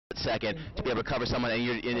second to be able to cover someone,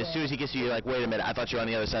 and as soon as he gets to you, you're like, wait a minute, I thought you were on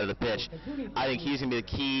the other side of the pitch. I think he's going to be the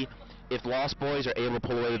key. If Lost Boys are able to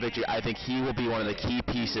pull away the victory, I think he will be one of the key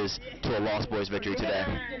pieces to a Lost Boys victory today.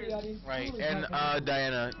 Right, and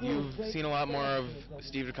Diana, you've seen a lot more of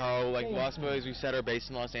Steve DiCarlo. Like, Lost Boys, we said, are based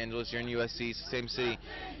in Los Angeles. You're in USC, same city.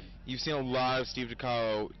 You've seen a lot of Steve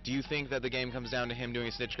DiCarlo. Do you think that the game comes down to him doing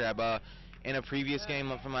a snitch grab? In a previous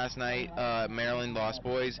game from last night, Maryland Lost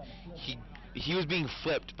Boys, he was being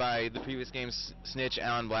flipped by the previous game's snitch,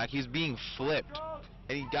 Alan Black. He was being flipped,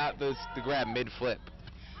 and he got the grab mid-flip.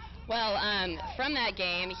 Well, from that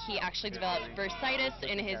game, he actually developed bursitis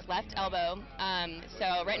in his left elbow.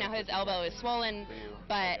 So right now his elbow is swollen,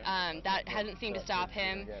 but that hasn't seemed to stop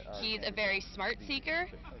him. He's a very smart seeker,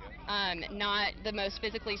 not the most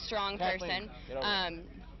physically strong person,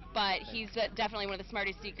 but he's definitely one of the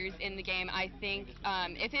smartest seekers in the game. I think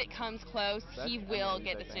if it comes close, he will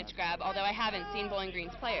get the snitch grab, although I haven't seen Bowling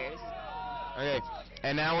Green's players. Okay,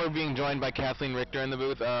 and now we're being joined by Kathleen Richter in the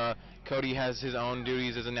booth. Cody has his own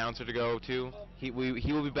duties as announcer to go to. He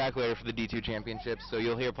will be back later for the D2 Championships, so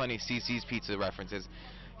you'll hear plenty of CC's Pizza references.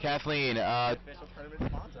 Kathleen,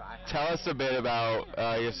 tell us a bit about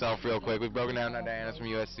yourself real quick. We've broken down Diana's from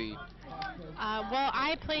USC. Well,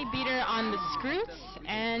 I play beater on the Scroots,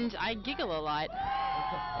 and I giggle a lot.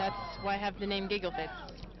 That's why I have the name Gigglefits.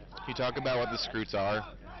 Can you talk about what the Scroots are?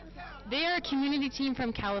 They are a community team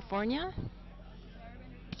from California.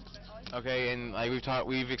 Okay, and like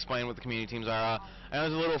we've explained what the community teams are. I know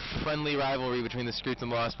there's a little friendly rivalry between the Scroots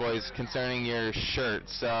and the Lost Boys concerning your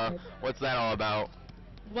shirts. What's that all about?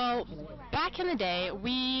 Well, back in the day,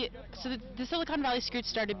 the Silicon Valley Scroots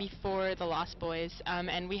started before the Lost Boys,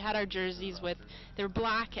 and we had our jerseys they were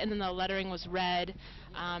black, and then the lettering was red,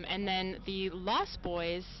 and then the Lost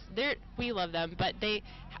Boys, we love them, but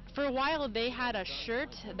for a while they had a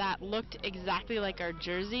shirt that looked exactly like our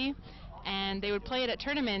jersey, and they would play it at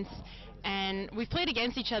tournaments, and we played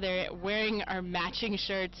against each other wearing our matching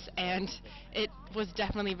shirts, and it was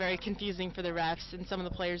definitely very confusing for the refs and some of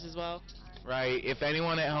the players as well. Right. If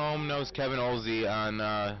anyone at home knows Kevin Olsey on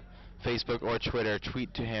Facebook or Twitter,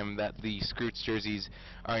 tweet to him that the Scroots jerseys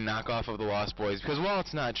are a knockoff of the Lost Boys, because while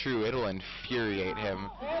it's not true, it'll infuriate him.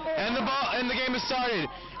 And the game has started,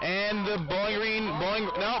 and the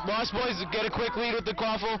Lost Boys get a quick lead with the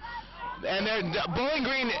quaffle. And Bowling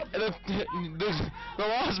Green, the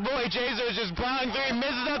Lost Boy chaser is just plowing through. He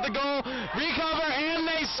misses at the goal, recover, and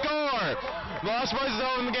they score. Lost Boys is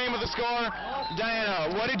over in the game with a score.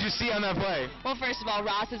 Diana, what did you see on that play? Well, first of all,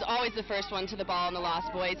 Ross is always the first one to the ball in the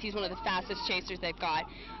Lost Boys. He's one of the fastest chasers they've got.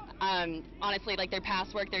 Honestly, like their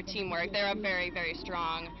pass work, their teamwork, they're a very, very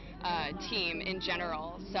strong team in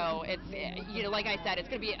general. So it's, like I said, it's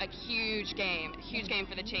going to be a huge game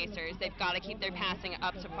for the chasers. They've got to keep their passing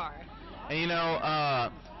up to par. And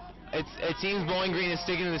it seems Bowling Green is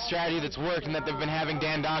sticking to the strategy that's worked, and that they've been having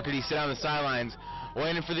Dan Doherty sit on the sidelines,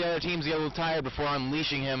 waiting for the other teams to get a little tired before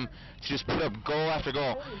unleashing him to just put up goal after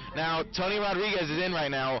goal. Now, Tony Rodriguez is in right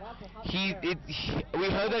now. We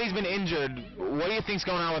heard that he's been injured. What do you think's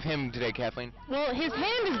going on with him today, Kathleen? Well, his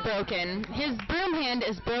hand is broken. His broom hand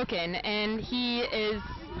is broken, and he is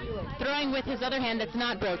throwing with his other hand that's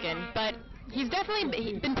not broken. But he's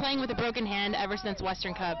definitely been playing with a broken hand ever since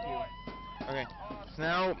Western Cup. Okay, so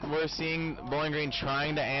now we're seeing Bowling Green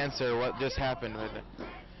trying to answer what just happened with it.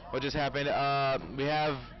 What just happened? We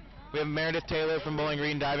have Meredith Taylor from Bowling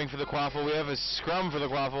Green diving for the quaffle. We have a scrum for the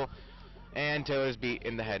quaffle, and Taylor's beat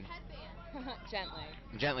in the head.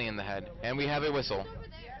 Gently in the head, and we have a whistle.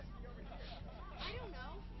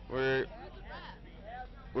 We're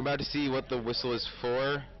about to see what the whistle is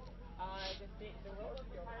for.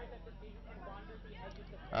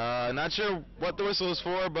 Not sure what the whistle is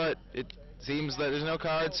for, but it seems that there's no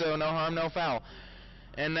card, so no harm, no foul.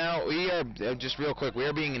 And now we are, just real quick, we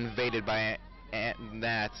are being invaded by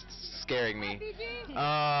that's scaring me.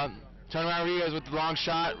 Tony Rodriguez with the long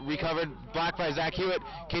shot, recovered, blocked by Zach Hewitt.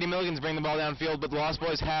 Katie Milligan's bringing the ball downfield, but the Lost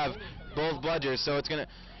Boys have both bludgers, so it's going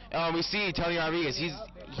to... we see Tony Rodriguez.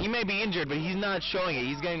 He may be injured, but he's not showing it.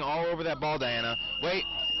 He's getting all over that ball, Diana. Wait.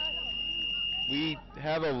 We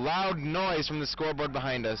have a loud noise from the scoreboard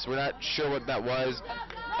behind us. We're not sure what that was.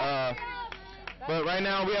 But right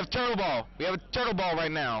now we have turtle ball. We have a turtle ball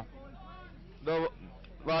right now. The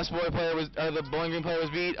Lost Boy player the Bowling Green player was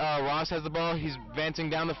beat. Ross has the ball. He's advancing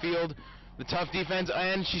down the field. The tough defense,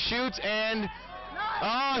 and she shoots, and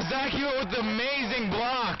Zach Hewitt with the amazing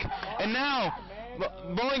block. And now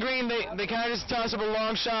Bowling Green, they kind of just toss up a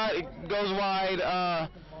long shot. It goes wide.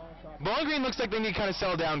 Bowling Green looks like they need to kind of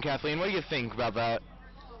settle down, Kathleen. What do you think about that?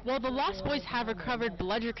 Well, the Lost Boys have recovered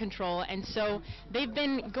bludger control, and so they've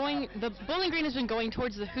been going, the Bowling Green has been going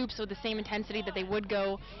towards the hoops with the same intensity that they would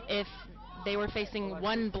go if they were facing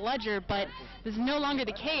one bludger, but this is no longer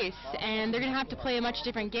the case, and they're going to have to play a much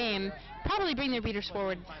different game, probably bring their beaters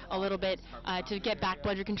forward a little bit to get back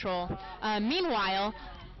bludger control. Meanwhile,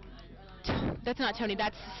 that's not Tony,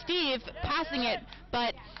 that's Steve passing it,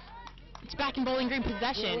 but it's back in Bowling Green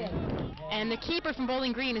possession, and the keeper from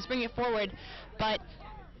Bowling Green is bringing it forward, but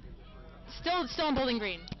still in Bowling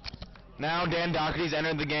Green. Now Dan Doherty's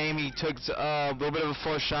entered the game. He took a little bit of a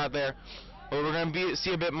forced shot there, but we're going to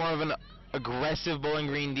see a bit more of an aggressive Bowling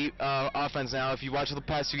Green offense now. If you watch the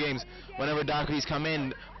past 2 games, whenever Doherty's come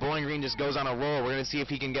in, Bowling Green just goes on a roll. We're going to see if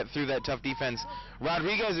he can get through that tough defense.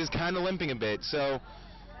 Rodriguez is kind of limping a bit, so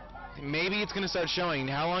maybe it's going to start showing.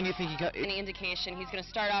 How long do you think he got? Any indication, he's going to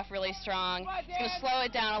start off really strong. He's going to slow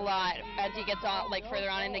it down a lot as he gets on, like, further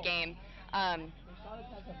on in the game.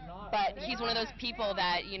 But he's one of those people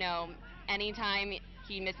that, you know, anytime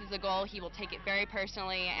he misses a goal, he will take it very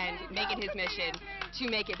personally and make it his mission to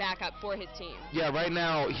make it back up for his team. Yeah, right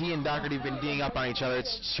now he and Doherty have been D'ing up on each other.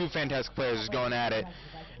 It's 2 fantastic players just going at it.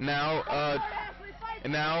 Now,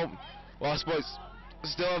 Lost Boys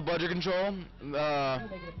still have bludger control,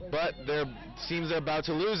 but seems they're about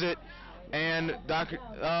to lose it. And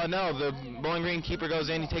the Bowling Green keeper goes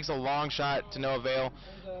in. He takes a long shot to no avail.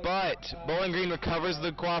 But Bowling Green recovers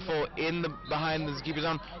the quaffle behind the keeper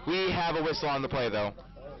zone. We have a whistle on the play, though.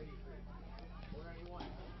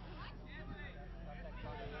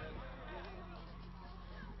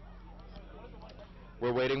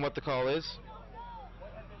 We're waiting what the call is.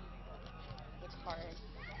 It's hard.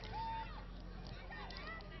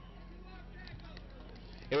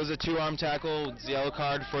 It was a 2-arm tackle. It's the yellow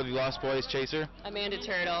card for the Lost Boys chaser. Amanda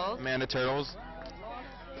Turtles. Amanda Turtles.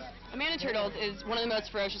 Amanda Turtles is one of the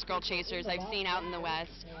most ferocious girl chasers I've seen out in the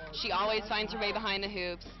West. She always finds her way behind the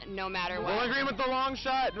hoops, no matter what. Bowling Green with the long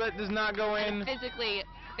shot, but does not go in. Physically,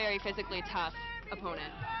 very physically tough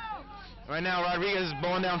opponent. Right now, Rodriguez is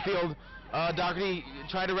bowling downfield. Doherty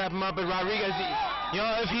tried to wrap him up, but Rodriguez,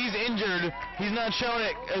 if he's injured, he's not showing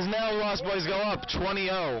it, as now Lost Boys go up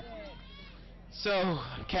 20-0. So,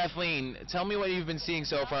 Kathleen, tell me what you've been seeing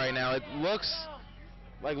so far right now. It looks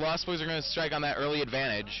like Lost Boys are going to strike on that early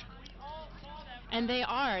advantage. And they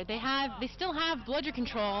are. They still have bludger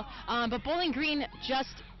control, but Bowling Green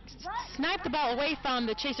just sniped the ball away from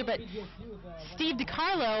the chaser, but Steve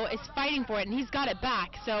DiCarlo is fighting for it, and he's got it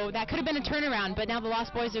back. So that could have been a turnaround, but now the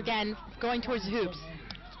Lost Boys are again going towards the hoops.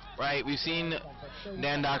 Right, we've seen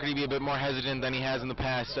Dan Doherty be a bit more hesitant than he has in the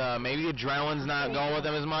past. Maybe the adrenaline's not going with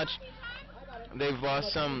them as much. They've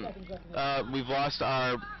lost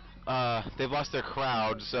they've lost their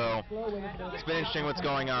crowd, so it's been interesting what's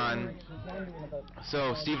going on.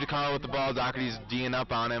 So Steve DiCarlo with the ball, Doherty's D'ing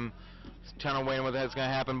up on him, trying to wait on what's going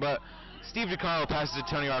to happen, but Steve DiCarlo passes to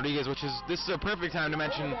Tony Rodriguez, this is a perfect time to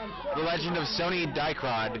mention the legend of Sonny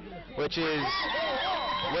Dykrod, which is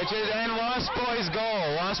and Lost Boys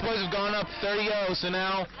goal. Lost Boys have gone up 30-0, so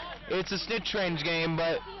now it's a snitch range game,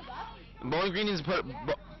 but Bowling Green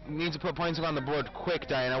needs to put points on the board quick.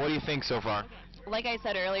 Diana, what do you think so far? Like I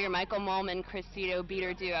said earlier, Michael Molman, Chris Cito,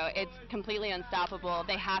 beater duo, it's completely unstoppable.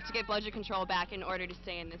 They have to get bludger control back in order to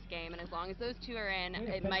stay in this game, and as long as those two are in,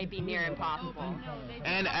 it might be near impossible.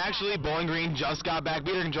 And actually, Bowling Green just got back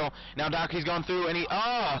beater control. Now Doherty's gone through, and he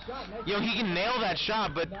can nail that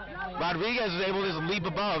shot, but Rodriguez was able to just leap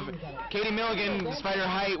above. Katie Milligan, despite her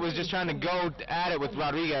height, was just trying to go at it with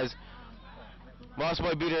Rodriguez. Lost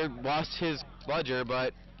Boy beater lost his bludger,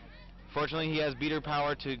 but fortunately he has beater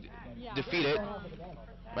power to defeat it.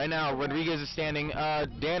 Right now, Rodriguez is standing.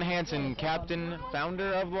 Dan Hansen, captain,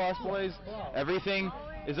 founder of the Lost Boys, everything,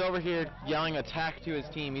 is over here yelling attack to his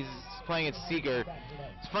team. He's playing it seeker.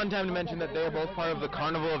 It's a fun time to mention that they're both part of the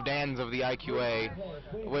Carnival of Dans of the IQA,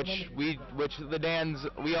 which the Dans,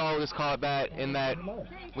 we all just call it that, in that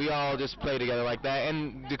we all just play together like that.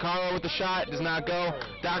 And DiCarlo with the shot does not go.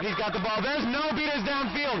 Doherty's got the ball. There's no beaters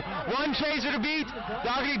downfield. One chaser to beat.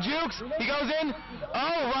 Doherty jukes. He goes in.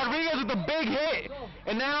 Oh, Rodriguez with the big hit.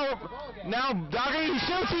 And now Doherty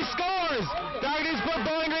shoots. He scores. Doherty's put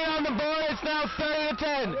Bowling Green on the board. It's now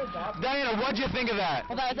 30-10. Diana, what'd you think of that?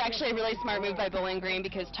 Well, that was actually a really smart move by Bowling Green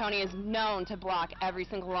because Tony is known to block every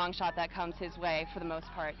single long shot that comes his way for the most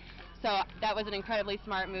part. So that was an incredibly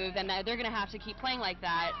smart move, and they're going to have to keep playing like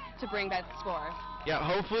that to bring back the score. Yeah,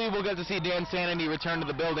 hopefully we'll get to see Dan Sanity return to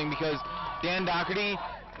the building because Dan Doherty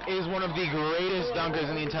is one of the greatest dunkers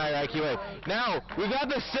in the entire IQA. Now, we've got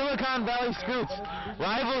the Silicon Valley Scoots,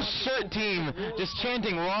 rival shirt team, just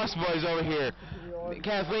chanting Lost Boys over here.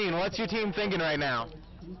 Kathleen, what's your team thinking right now?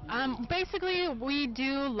 Basically, we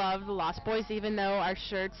do love the Lost Boys, even though our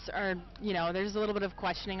shirts are, there's a little bit of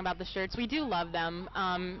questioning about the shirts. We do love them.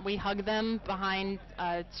 We hug them behind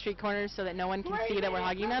street corners so that no one can see that we're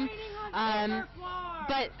hugging them.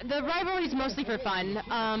 But the rivalry is mostly for fun.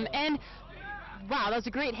 And, wow, that was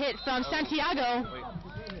a great hit from Santiago.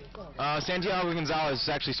 Santiago Gonzalez is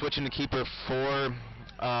actually switching to keeper for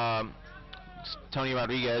Tony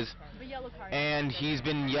Rodriguez. And he's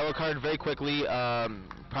been yellow carded very quickly,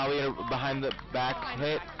 probably a behind the back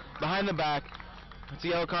hit. Behind the back. It's a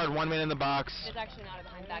yellow card, 1 minute in the box. It's actually not a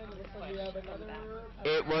behind back, it's a push from the back.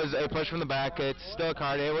 It was a push from the back. It's still a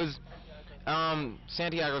card. It was,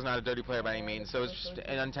 Santiago's not a dirty player by any means, so it's just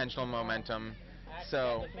an unintentional momentum.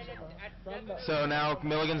 So now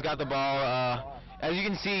Milligan's got the ball. As you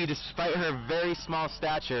can see, despite her very small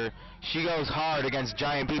stature, she goes hard against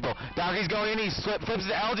giant people. Doherty's going in, he flips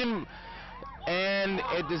to Elgin, and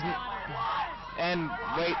it doesn't. And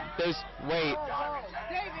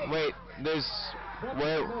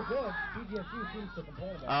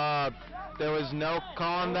there was no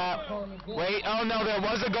call on that. Oh no, there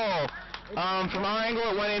was a goal. From our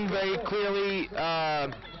angle, it went in very clearly.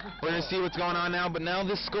 We're going to see what's going on now, but now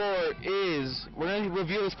the score is, we're going to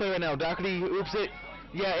review this play right now. Doherty hoops it.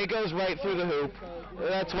 Yeah, it goes right through the hoop.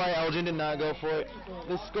 That's why Elgin did not go for it.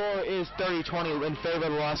 The score is 30-20 in favor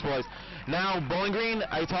of the Lost Boys. Now, Bowling Green,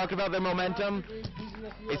 I talked about their momentum.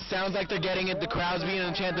 It sounds like they're getting it. The crowd's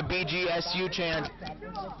beginning to chant the BGSU chant.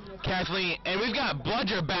 Kathleen, and we've got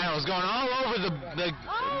bludger battles going all over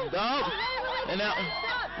and now,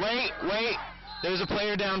 wait, there's a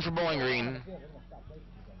player down for Bowling Green.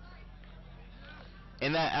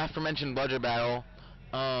 In that aforementioned bludger battle,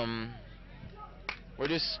 we're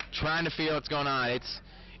just trying to figure out what's going on. It's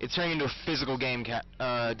turning into a physical game,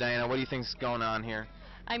 Diana. What do you think's going on here?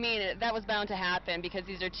 I mean, that was bound to happen because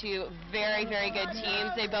these are two very, very good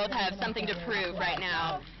teams. They both have something to prove right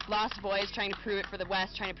now. Lost Boys trying to prove it for the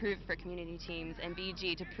West, trying to prove it for community teams, and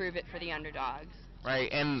BG to prove it for the underdogs.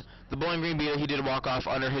 Right, and the Bowling Green beater, he did walk off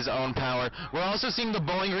under his own power. We're also seeing the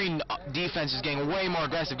Bowling Green defense is getting way more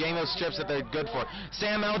aggressive, getting those strips that they're good for.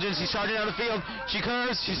 Sam Elgin, she's charging down the field. She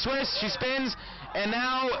curves, she twists, she spins, and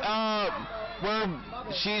now they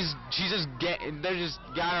just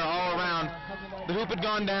got her all around. The hoop had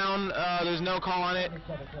gone down. There's no call on it.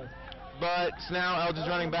 But now Elgin's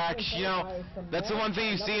running back. That's the one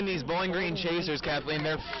thing you see in these Bowling Green chasers, Kathleen.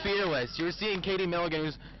 They're fearless. You were seeing Katie Milligan,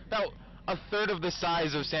 who's about a third of the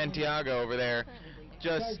size of Santiago over there,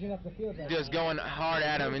 just going hard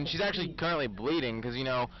at him. And she's actually currently bleeding because,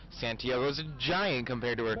 Santiago's a giant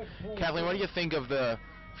compared to her. Kathleen, what do you think of the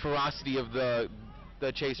ferocity of the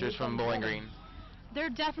chasers from Bowling Green? They're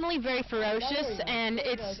definitely very ferocious, and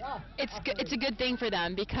it's a good thing for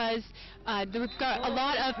them because we've got a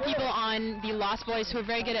lot of people on the Lost Boys who are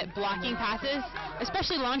very good at blocking passes,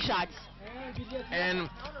 especially long shots. And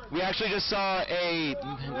we actually just saw a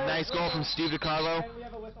nice goal from Steve DiCarlo,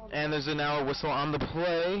 and there's now a whistle on the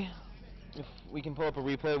play. If we can pull up a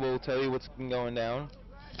replay, we'll tell you what's been going down.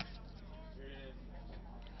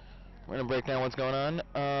 We're going to break down what's going on.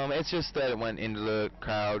 It's just that it went into the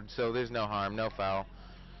crowd, so there's no harm, no foul.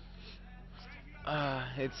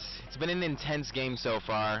 It's been an intense game so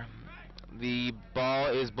far. The ball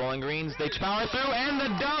is Bowling Green's. They power through, and the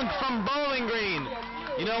dunk from Bowling Green.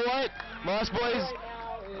 You know what? Lost Boys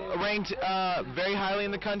ranked very highly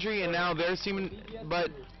in the country, and now they're seeming,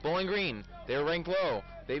 but Bowling Green, they're ranked low.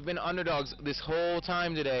 They've been underdogs this whole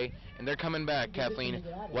time today, and they're coming back. Kathleen,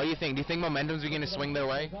 what do you think? Do you think momentum's beginning to swing their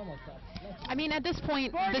way? I mean, at this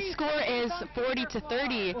point, the score is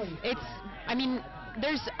 40-30.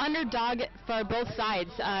 There's underdog for both sides.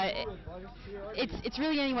 It's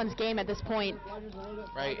really anyone's game at this point.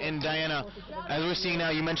 Right, and Diana, as we're seeing now,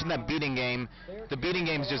 you mentioned that beating game. The beating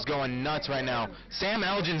game's just going nuts right now. Sam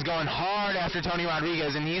Elgin's going hard after Tony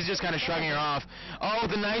Rodriguez, and he's just kind of shrugging her off. Oh,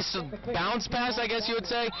 the nice bounce pass, I guess you would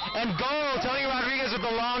say. And goal! Tony Rodriguez with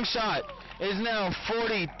the long shot. It is now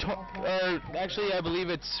 40, I believe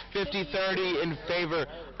it's 50-30 in favor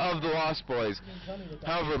of the Lost Boys.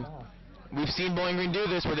 However, we've seen Bowling Green do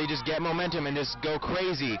this where they just get momentum and just go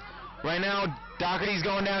crazy. Right now, Doherty's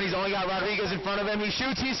going down. He's only got Rodriguez in front of him. He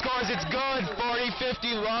shoots, he scores. It's good.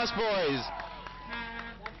 40-50 Lost Boys.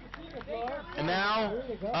 And now,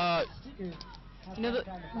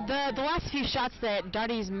 the last few shots that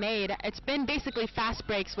Doherty's made, it's been basically fast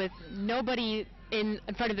breaks with nobody in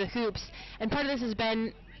front of the hoops. And part of this has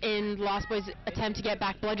been in Lost Boys' attempt to get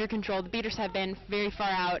back bludger control. The beaters have been very far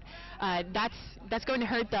out. That's going to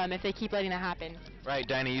hurt them if they keep letting that happen. Right,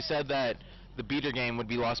 Dinah, you said that the beater game would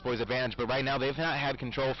be Lost Boys' advantage, but right now they've not had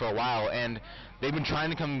control for a while, and they've been trying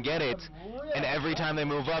to come get it, and every time they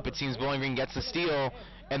move up, it seems Bowling Green gets the steal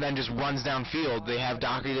and then just runs downfield. They have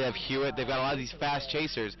Doherty, they have Hewitt, they've got a lot of these fast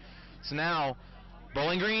chasers. So now,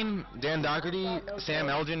 Bowling Green, Dan Doherty, Sam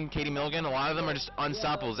Elgin, Katie Milligan, a lot of them are just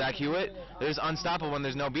unstoppable. Zach Hewitt, they're just unstoppable when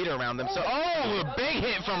there's no beater around them. So, oh, a big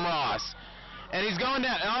hit from Ross. And he's going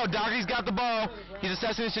down. Oh, Doherty's got the ball. He's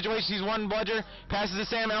assessing the situation. He's one bludger. Passes to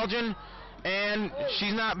Sam Elgin. And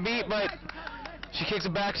she's not beat, but she kicks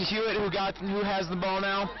it back to Hewitt, who has the ball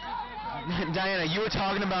now. Diana, you were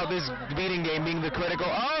talking about this beating game being the critical.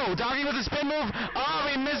 Oh, Doherty with a spin move. Oh,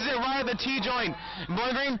 he misses it right at the T-joint.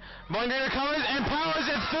 Bowling Green recovers and powers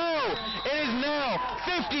it through. It is now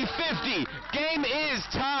 50-50. Game is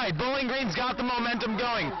tied. Bowling Green's got the momentum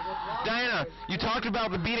going. Diana, you talked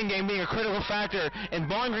about the beating game being a critical factor, and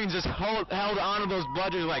Bowling Green's just held on to those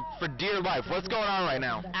bludgers like for dear life. What's going on right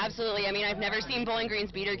now? Absolutely. I mean, I've never seen Bowling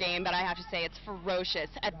Green's beater game, but I have to say it's ferocious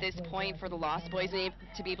at this point for the Lost Boys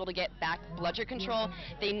to be able to get back bludger control.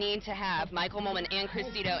 They need to have Michael Molman and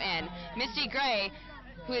Cristito in. Misty Gray,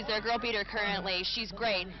 who is their girl beater currently, she's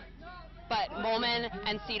great, but Molman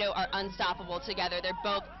and Cito are unstoppable together. They're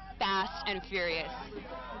both fast and furious.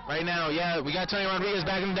 Right now, yeah, we got Tony Rodriguez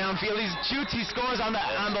back in the downfield. He shoots, he scores on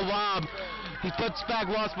the lob. He puts back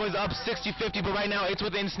Lost Boys up 60-50, but right now it's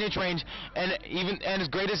within snitch range. And as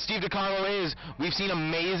great as Steve DiCarlo is, we've seen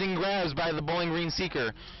amazing grabs by the Bowling Green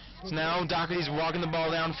seeker. So now Doherty's walking the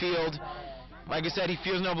ball downfield. Like I said, he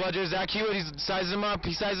feels no bludgers. Zach Hewitt, he sizes him up,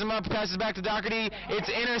 passes back to Doherty. It's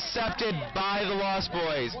intercepted by the Lost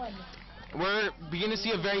Boys. We're beginning to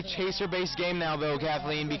see a very chaser-based game now, though,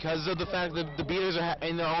 Kathleen, because of the fact that the beaters are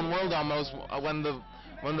in their own world almost when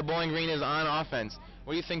the Bowling Green is on offense.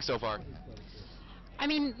 What do you think so far? I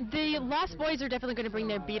mean, the Lost Boys are definitely going to bring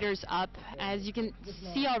their beaters up. As you can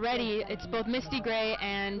see already, it's both Misty Gray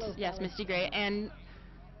and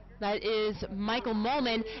that is Michael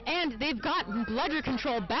Molman, and they've got bludger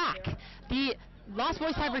control back. The Lost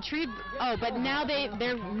Boys have retrieved, but now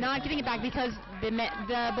they're not getting it back because the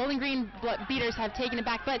Bowling Green beaters have taken it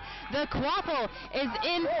back. But the quaffle is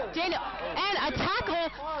in Daniel, and a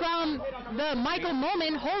tackle from the Michael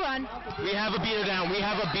Molman. Hold on. We have a beater down. We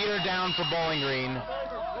have a beater down for Bowling Green.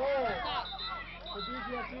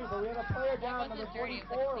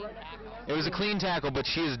 It was a clean tackle, but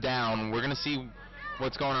she is down. We're going to see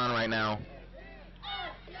what's going on right now.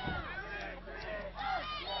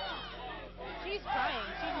 She's crying.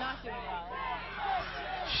 She's not doing well.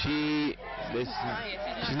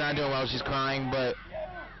 She's not doing well. She's crying, but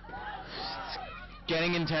it's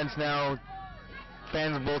getting intense now.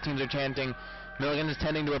 Fans of both teams are chanting. Milligan is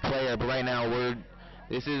tending to a player, but right now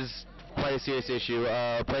this is quite a serious issue.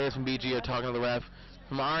 Players from BG are talking to the ref.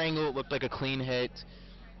 From our angle, it looked like a clean hit.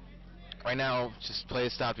 Right now, just play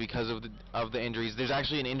is stopped because of the injuries. There's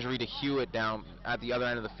actually an injury to Hewitt down at the other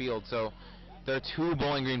end of the field, so there are two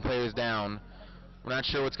Bowling Green players down. We're not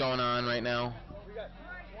sure what's going on right now. We got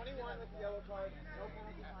 21 with the yellow card. No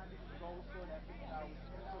penalty time. Goal was scored after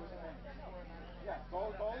yeah,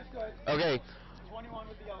 goal is good. Okay. 21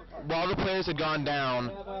 with the yellow card. While the players had gone down,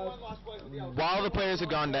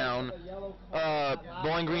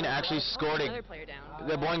 Bowling Green actually scored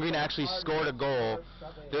Bowling Green actually scored a goal.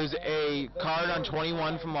 There's a card on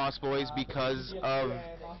 21 from Lost Boys because of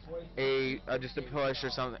just a push or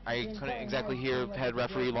something. I couldn't exactly hear head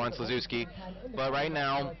referee Lawrence Lazuski, but right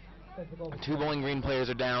now, two Bowling Green players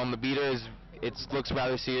are down. The beater looks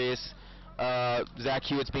rather serious. Zach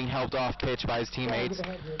Hewitt's being helped off pitch by his teammates.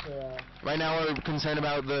 Right now we're concerned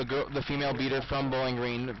about the female beater from Bowling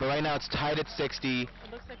Green, but right now it's tied at 60. It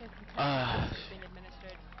looks like a concussion is being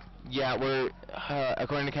administered. Yeah,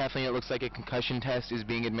 according to Kathleen, it looks like a concussion test is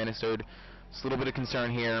being administered. It's a little bit of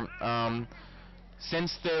concern here.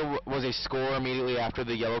 Since there was a score immediately after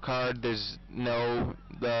the yellow card, there's the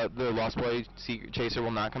Lost Boy chaser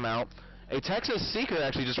will not come out. A Texas Seeker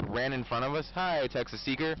actually just ran in front of us. Hi, Texas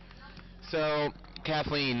Seeker. So,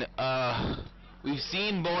 Kathleen, we've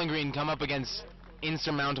seen Bowling Green come up against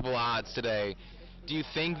insurmountable odds today. Do you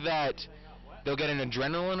think that they'll get an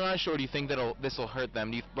adrenaline rush, or do you think that this will hurt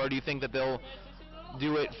them? Or do you think that they'll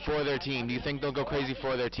do it for their team? Do you think they'll go crazy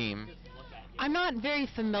for their team? I'm not very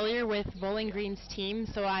familiar with Bowling Green's team,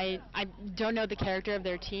 so I don't know the character of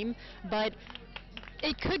their team, but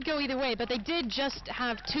it could go either way. But they did just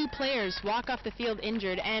have two players walk off the field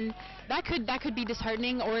injured, and that could be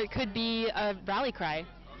disheartening, or it could be a rally cry.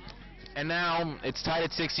 And now it's tied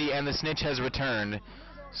at 60, and the snitch has returned.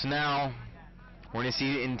 So now we're going to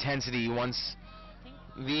see intensity once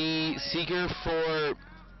the seeker for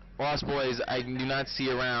Lost Boys I do not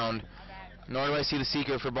see around. nor do I see the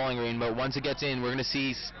Seeker for Bowling Green, but once it gets in, we're going to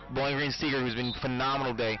see Bowling Green's Seeker, who's been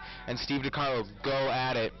phenomenal today, and Steve DiCarlo go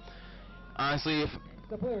at it. Honestly, if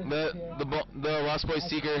the Lost Boys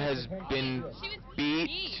Seeker has been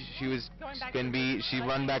beat, she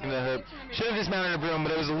run back into the hoop. Should have dismounted her broom,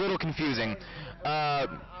 but it was a little confusing.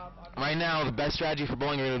 Right now, the best strategy for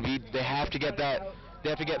Bowling Green would be they have to get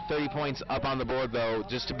 30 points up on the board, though,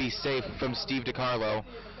 just to be safe from Steve DiCarlo.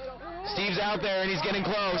 Steve's out there, and he's getting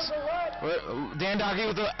close. Dan Doherty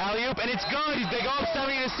with the alley-oop, and it's good. They go up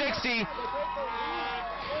 70-60.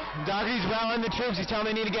 Doherty's rallying the troops. He's telling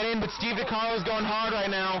them they need to get in, but Steve DiCarlo's going hard right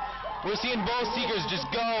now. We're seeing both Seekers just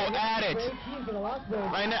go at it.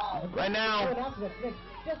 Right now,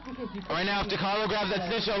 if DiCarlo grabs that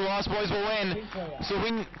snitch, the Lost Boys will win.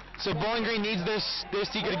 So Bowling Green needs their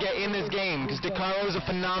Seeker to get in this game, because DiCarlo is a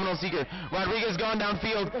phenomenal Seeker. Rodriguez going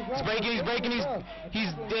downfield. He's breaking.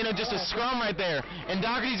 He's in just a scrum right there. And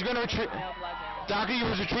Doherty's going to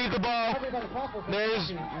retrieve the ball.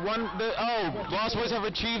 There's one. Lost Boys have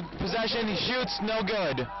retrieved possession. He shoots. No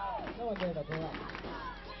good.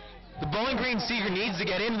 The Bowling Green Seeker needs to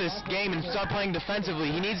get into this game and start playing defensively.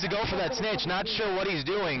 He needs to go for that snitch. Not sure what he's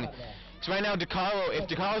doing. So right now, if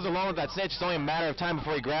DiCarlo's alone with that snitch, it's only a matter of time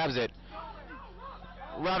before he grabs it.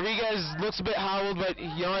 Rodriguez looks a bit hobbled, but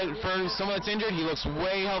you know, for someone that's injured, he looks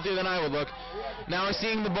way healthier than I would look. Now we're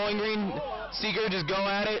seeing the Bowling Green Seeker just go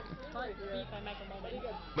at it.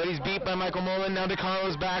 But he's beat by Michael Mullen. Now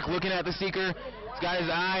DiCarlo's back looking at the Seeker. He's got his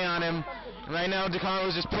eye on him. And right now,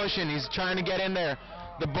 DiCarlo's just pushing. He's trying to get in there.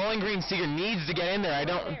 The Bowling Green Seeker needs to get in there.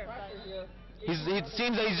 It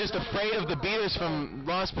seems that he's just afraid of the beaters from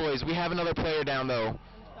Lost Boys. We have another player down, though.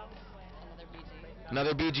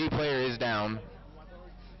 Another BG player is down.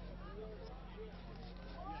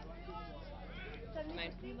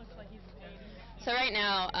 So right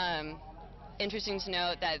now, interesting to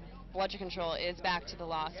note that bludger control is back to the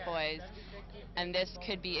Lost Boys, and this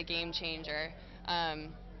could be a game changer.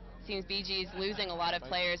 Seems BG's losing a lot of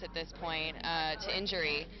players at this point to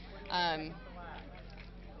injury.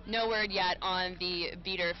 No word yet on the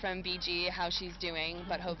beater from BG, how she's doing,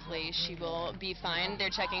 but hopefully she will be fine. They're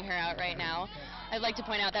checking her out right now. I'd like to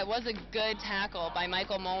point out that was a good tackle by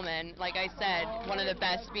Michael Molman. Like I said, one of the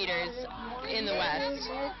best beaters in the West.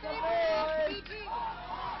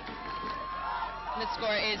 The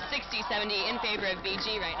score is 60-70 in favor of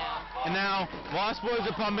BG right now. And now, Lost Boys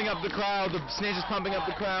are pumping up the crowd. The Snitch is pumping up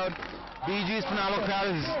the crowd. BG's phenomenal crowd.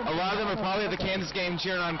 A lot of them are probably at the Kansas game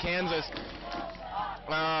cheering on Kansas.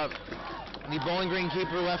 The Bowling Green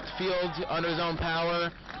keeper left the field under his own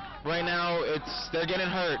power. Right now, they're getting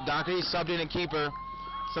hurt. Doherty subbed in a keeper,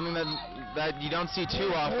 something that you don't see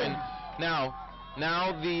too often. Now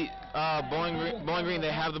the Bowling Green,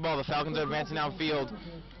 they have the ball. The Falcons are advancing downfield.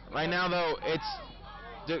 Right now, though,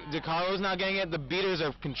 DiCarlo's not getting it. The beaters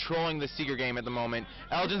are controlling the Seeker game at the moment.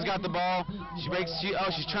 Elgin's got the ball.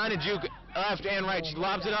 She's trying to juke left and right. She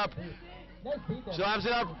lobs it up.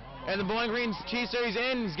 And the Bowling Green cheeser, he's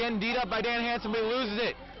in. He's getting beat up by Dan Hansen, but he loses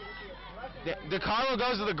it. DiCarlo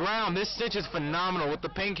goes to the ground. This stitch is phenomenal with the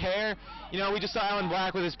pink hair. You know, we just saw Alan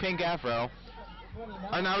Black with his pink afro.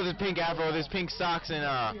 Not with his pink afro, with his pink socks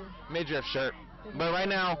and midriff shirt. But right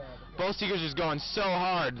now, both Seekers is going so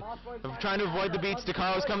hard. Trying to avoid the beats.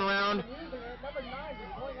 DiCarlo's coming around.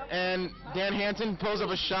 And Dan Hansen pulls up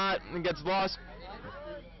a shot and gets lost.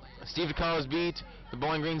 Steve DiCarlo's beat. The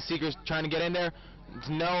Bowling Green Seekers trying to get in there. It's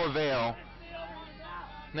no avail.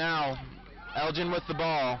 Now, Elgin with the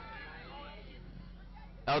ball.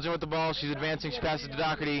 She's advancing. She passes to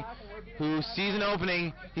Doherty, who sees an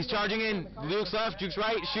opening. He's charging in. Luke's left, Duke's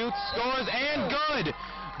right, shoots, scores, and good!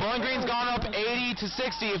 Bowling Green's gone up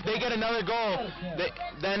 80-60. If they get another goal,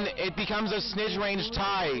 then it becomes a snitch range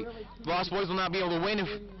tie. Lost Boys will not be able to win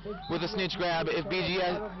with a snitch grab if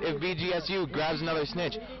BGSU grabs another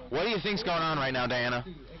snitch. What do you think's going on right now, Diana?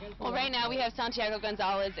 Well, right now we have Santiago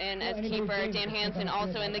Gonzalez in as keeper, Dan Hansen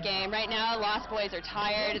also in the game. Right now, Lost Boys are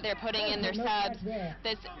tired. They're putting in their subs.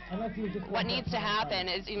 What needs to happen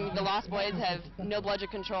is the Lost Boys have no bludger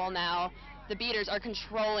control now. The beaters are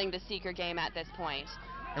controlling the Seeker game at this point.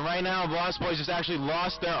 And right now, the Lost Boys just actually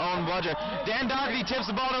lost their own bludger. Dan Doherty tips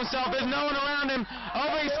the ball to himself. There's no one around him.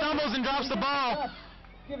 He stumbles and drops the ball.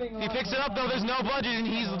 He picks it up, though. There's no bludgers, and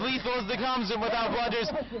he's lethal as it comes without bludgers.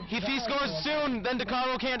 If he scores soon, then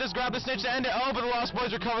DiCarlo can't just grab the snitch to end it. But the Lost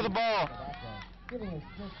Boys recover the ball.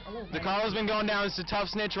 DiCarlo's been going down. It's a tough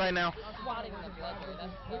snitch right now.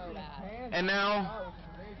 And now,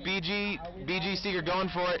 BG Seeker going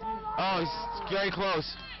for it. He's very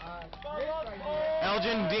close.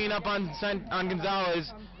 Elgin being up on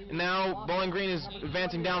Gonzalez. Now Bowling Green is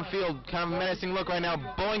advancing downfield. Kind of a menacing look right now.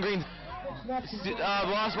 Bowling Green's The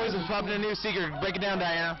Lost Boys have popped in a new seeker. Break it down,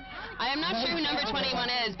 Diana. I am not sure who number 21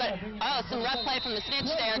 is, but some rough play from the snitch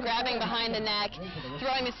there, grabbing behind the neck,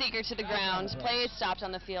 throwing the seeker to the ground. Play is stopped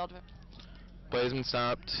on the field. Play has been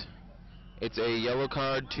stopped. It's a yellow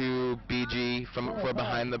card to BG for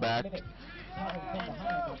behind the back.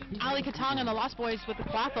 Ali Katong and the Lost Boys with the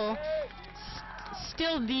quaffle.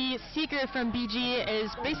 Still, the seeker from BG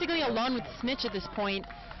is basically alone with the snitch at this point.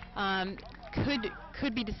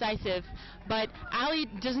 Could be decisive, but Ali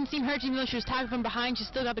doesn't seem hurt even though she was tagged from behind. She's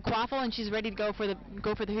still got the quaffle and she's ready to go for the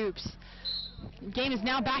hoops. Game is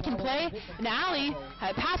now back in play, and Ali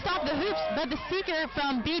passed off the hoops, but the seeker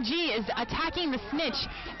from BG is attacking the snitch,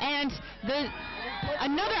 and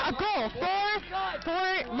a goal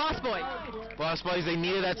for Lost Boys. Lost Boys, they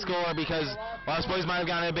needed that score because Lost Boys might have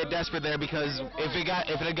gotten a bit desperate there, because if it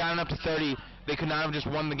had gotten up to 30, they could not have just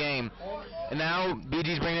won the game. And now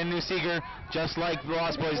BG's bringing in a new seeker, just like the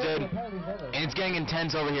Lost Boys did, and it's getting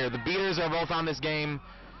intense over here. The beaters are both on this game.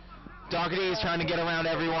 Doherty is trying to get around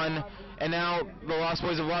everyone, and now the Lost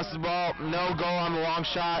Boys have lost the ball. No goal on the long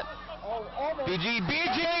shot. BG!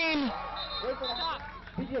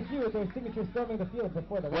 BGSU with their signature storming the field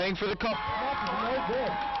before the Waiting for the call. no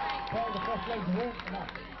good.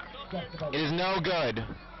 It is no good.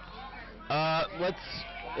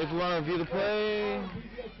 If we want to review the play.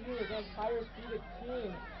 BGSU against higher seeded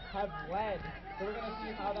team have led. So we're going to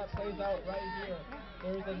see how that plays out right here.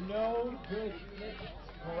 There is a no good snitch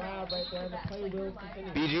grab right there, and the play will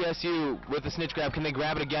continue. BGSU with the snitch grab. Can they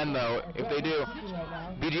grab it again, though? If they do,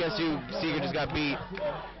 BGSU Seeger just got beat.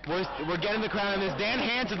 We're getting the crowd on this. Dan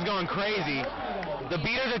Hansen's going crazy. The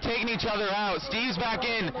beaters are taking each other out. Steve's back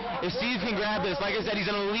in. If Steve can grab this, like I said, he's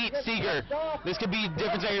an elite Seeger. This could be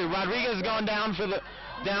different here. Rodriguez is going down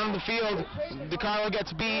the field. DiCarlo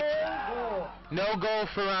gets beat. No goal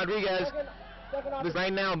for Rodriguez.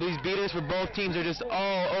 Right now, these beaters for both teams are just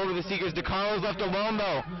all over the Seekers. DiCarlo's left alone,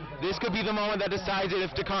 though. This could be the moment that decides it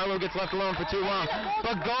if DiCarlo gets left alone for too long.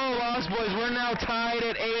 But goal, Lost Boys. We're now tied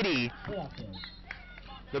at 80.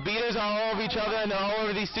 The beaters are all over each other, and they're all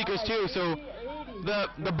over these Seekers, too. So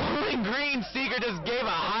the Bowling Green Seeker just gave a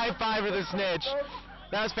high five to the snitch.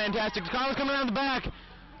 That was fantastic. DiCarlo's coming around the back.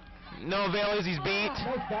 No avail as he's beat.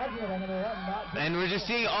 And we're just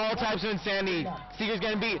seeing all types of insanity. Seeker's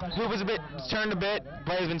getting beat. Hoop is turned a bit.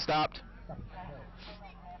 Play has been stopped.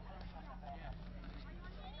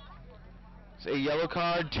 It's a yellow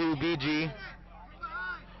card to BG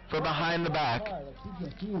for behind the back.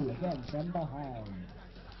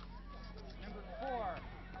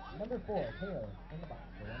 Number 4, Taylor in the box.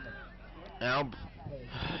 Now,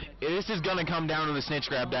 this is going to come down to the snitch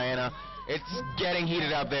grab, Diana. It's getting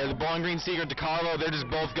heated out there. The Bowling Green Seeker, DiCarlo, they're just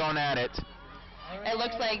both going at it. It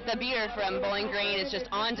looks like the beater from Bowling Green is just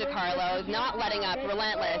on DiCarlo, not letting up,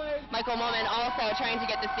 relentless. Michael Moman also trying to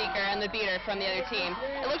get the Seeker and the beater from the other team.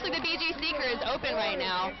 It looks like the BG Seeker is open right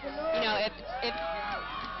now. You know,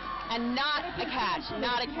 and not a catch,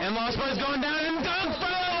 not a catch. And Lost Boys going down and dunks for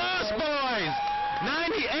the Lost Boys!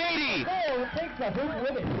 90-80!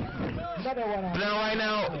 But now, right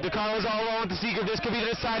now, DiCarlo's all alone with the Seeker. This could be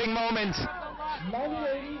the deciding moment.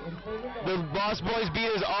 The Lost Boys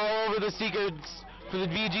beaters all over the Seeker. For the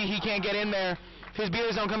BG, he can't get in there. If his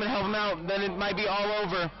beaters don't come and help him out, then it might be all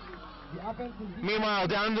over. Meanwhile,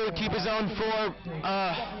 down to the keeper zone for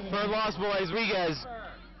Lost Boys, Rodriguez.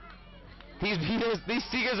 These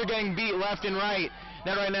Seekers are getting beat left and right.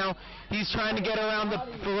 Now, right now, he's trying to get around the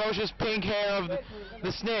ferocious pink hair of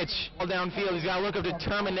the snitch. All downfield, he's got a look of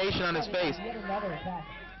determination on his face.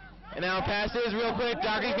 And now pass is real quick.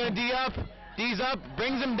 Doherty's going to D up. D's up,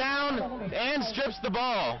 brings him down, and strips the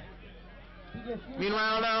ball.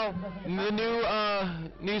 Meanwhile, now, the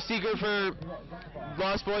new Seeker for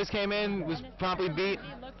Lost Boys came in, was promptly beat.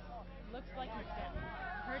 Looks like he's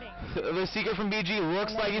hurting. The Seeker from BG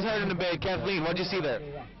looks like he's hurting a bit. Kathleen, what'd you see there?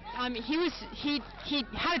 He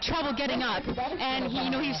had trouble getting up, and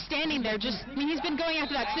he was standing there. He's been going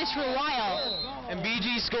after that snitch for a while. And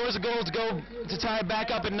BG scores a goal to tie it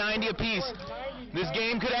back up at 90 apiece. This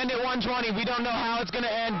game could end at 120. We don't know how it's going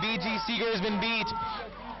to end. BG Seeker has been beat.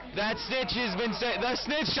 That snitch has been the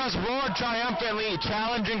snitch just roared triumphantly,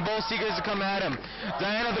 challenging both Seekers to come at him.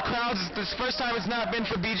 Diana, the crowds, this first time it's not been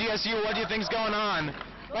for BGSU. What do you think's going on?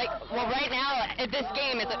 Right now, this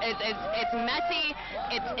game, it's messy,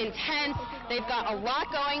 it's intense, they've got a lot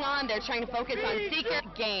going on, they're trying to focus on Seeker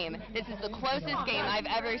game. This is the closest game I've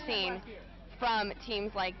ever seen from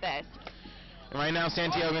teams like this. And right now,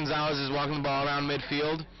 Santiago Gonzalez is walking the ball around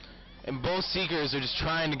midfield, and both Seekers are just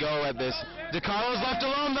trying to go at this. DiCarlo's left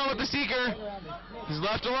alone, though, with the Seeker. He's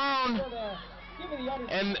left alone.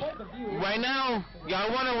 And right now, you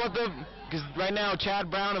gotta wonder what the because right now Chad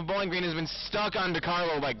Brown of Bowling Green has been stuck on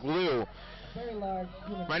DeCarlo like glue.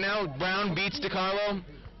 Right now, Brown beats DeCarlo.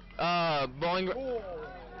 Bowling Green.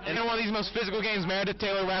 And in one of these most physical games, Meredith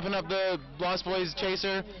Taylor wrapping up the Lost Boys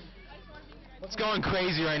chaser. It's going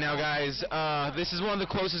crazy right now, guys. This is one of the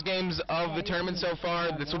closest games of the tournament so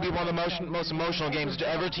far. This will be one of the most emotional games.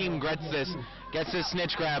 Whichever team gets this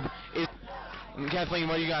snitch grab. Kathleen,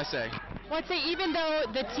 what do you guys say? Well, I'd say even though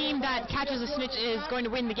the team that catches a snitch is going to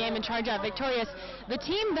win the game and charge out victorious, the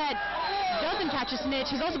team that doesn't catch a snitch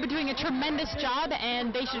has also been doing a tremendous job,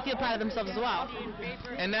 and they should feel proud of themselves as well.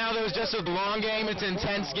 And now there was just a long game. It's an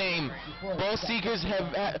intense game. Both Seekers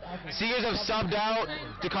have subbed out.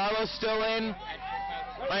 DeCarlo's still in.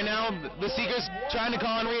 Right now, the Seekers trying to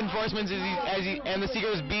call in reinforcements and the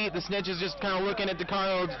Seekers beat. The snitch is just kind of looking at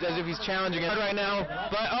DeCarlo as if he's challenging it right now.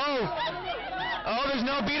 But oh, there's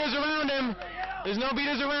no beaters around him. There's no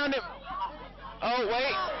beaters around him. Oh,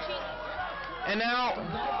 wait. And now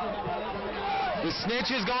the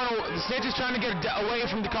snitch is trying to get away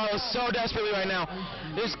from DeCarlo so desperately right now.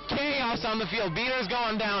 There's chaos on the field. Beater's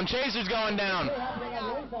going down. Chaser's going down.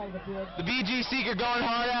 The BG Seeker going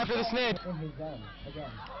hard after the snitch.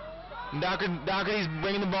 Doherty's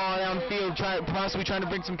bringing the ball downfield, possibly trying to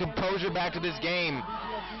bring some composure back to this game.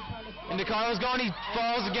 And DeCarlo's going, he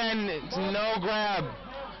falls again. It's no grab.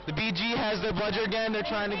 The BG has their bludger again. They're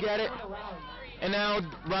trying to get it. And now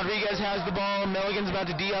Rodriguez has the ball. Milligan's about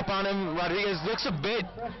to D up on him. Rodriguez looks a bit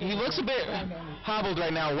hobbled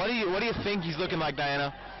right now. What do you think he's looking like,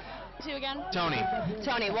 Diana? Who again? Tony.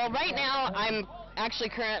 Well, right now I'm actually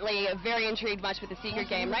currently very intrigued much with the Seeker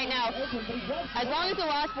game. Right now, as long as the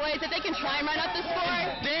Lost Boys, if they can try and run up the score.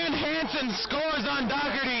 Dan Hansen scores on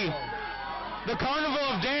Doherty. The Carnival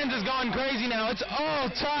of Dan's is going crazy now. It's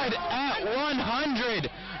all tied at 100.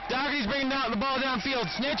 Doherty's bringing the ball downfield.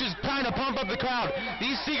 Snitch is trying to pump up the crowd.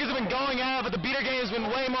 These Seekers have been going out, but the beater game has been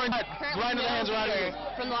way more right into the hands of Rodriguez.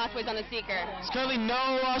 From the Lost Boys on the Seeker. There's currently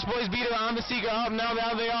no Lost Boys beater on the Seeker. Oh, now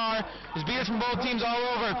they are. There's beaters from both teams all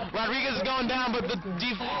over. Rodriguez is going down, but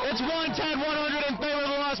it's 110, 100 in favor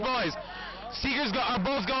of the Lost Boys. Seekers are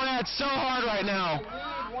both going at it so hard right now.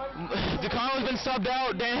 DeCarlo's been subbed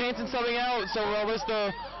out. Dan Hansen subbing out. So we'll list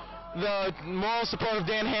the moral support of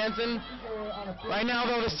Dan Hansen. Right now,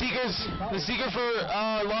 though, the Seeker for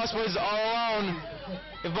Lost Boys is all alone.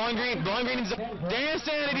 If Bowling Green's Dan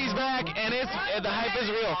Sanity's back, and the hype is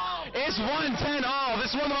real. It's 110 all.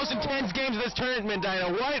 This is one of the most intense games of this tournament,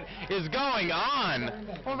 Dinah. What is going on?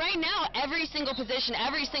 Well, right now, every single position,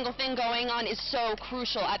 every single thing going on is so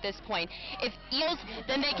crucial at this point. If Eels,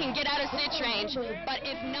 then they can get out of snitch range, but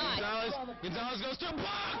if not... Gonzalez goes to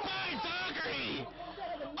block by Doherty!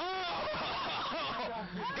 Oh!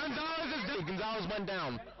 Gonzalez went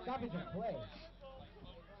down.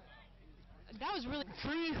 That was really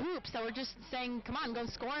 3 hoops that were just saying, come on, go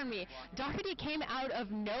score on me. Doherty came out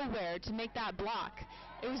of nowhere to make that block.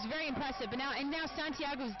 It was very impressive. But now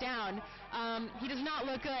Santiago's down. He does not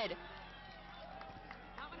look good.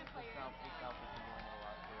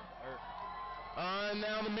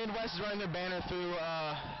 Now the Midwest is running their banner through.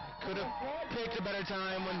 Could have picked a better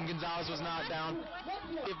time when Gonzalez was not down.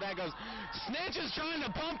 If that goes. Snitch is trying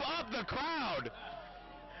to pump up the crowd.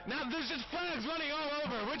 Now there's just flags running all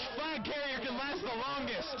over. Which flag carrier can last the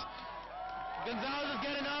longest? Gonzalez is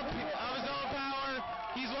getting up of his own power.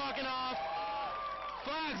 He's walking off.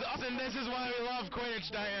 Flags, and this is why we love Quidditch,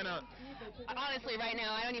 Diana. Honestly, right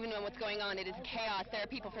now, I don't even know what's going on. It is chaos. There are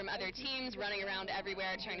people from other teams running around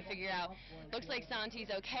everywhere trying to figure out. Looks like Santi's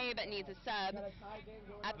okay, but needs a sub.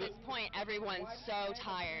 At this point, everyone's so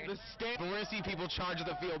tired. We're going to see people charge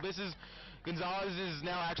the field. Gonzalez is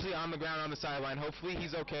now actually on the ground on the sideline. Hopefully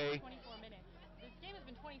he's okay. 24 minutes. This game has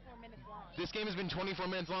been 24 minutes long. This game has been 24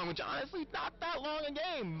 minutes long, which honestly not that long a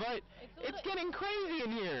game, but it's getting crazy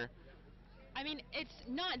in here. I mean, it's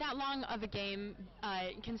not that long of a game,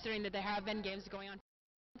 considering that there have been games going on.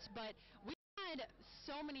 But we've had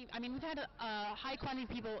we've had a high quantity of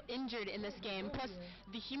people injured in this game. Plus,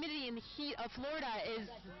 the humidity and the heat of Florida is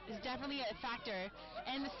definitely a factor.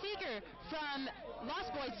 And the Seeker from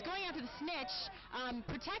Lost Boys going after the snitch,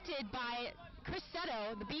 protected by Chris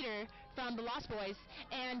Seto, the beater from the Lost Boys,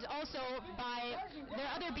 and also by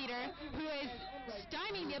their other beater, who is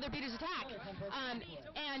stymieing the other beater's attack.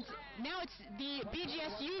 And now it's the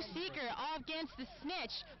BGSU Seeker all against the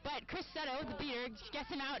snitch, but Chris Seto, the beater,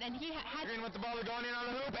 gets him out, and he has... Green with the ball, they're going in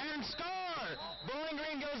on the hoop, and score! Bowling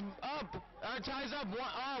Green goes up, ties up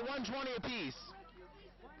 120 apiece.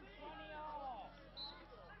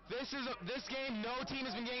 This game, no team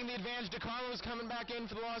has been getting the advantage. DeCarlo's coming back in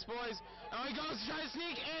for the Lost Boys. He goes to try to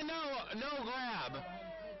sneak, and no grab.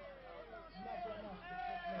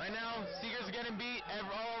 Right now, Seeker's getting beat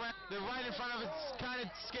all around. They're right in front of it. Kind of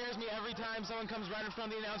scares me every time someone comes right in front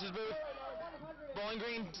of the announcer's booth. Bowling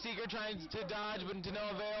Green, Seeker trying to dodge, but to no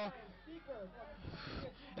avail.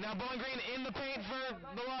 And now Bowling Green in the paint for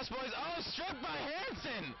the Lost Boys. Oh, stripped by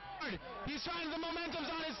Hansen. He's trying, the momentum's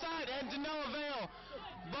on his side, and to no avail.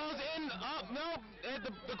 Ball's in, oh, no,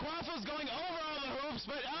 the quaffle's going over all the hoops,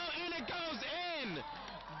 but, oh, and it goes in.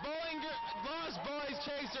 Lost Boys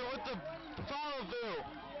chaser with the follow-through.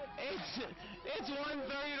 It's 130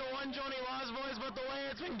 to 120 Lost Boys, but the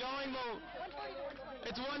way it's been going,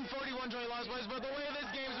 it's 140 120 Lost Boys, but the way this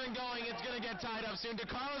game's been going, it's going to get tied up soon.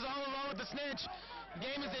 DeCarlo's all alone with the snitch. The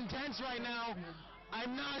game is intense right now.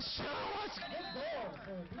 I'm not sure what's...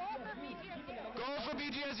 Goal for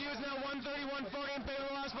BGSU is now 130-140 in favor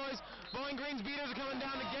of the Lost Boys. Bowling Green's beaters are coming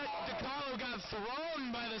down to get DeCarlo. Got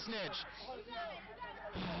thrown by the snitch.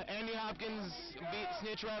 Andy Hopkins beat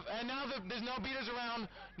snitch ref. And now there's no beaters around.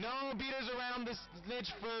 No beaters around the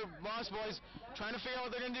snitch for Lost Boys. Trying to figure out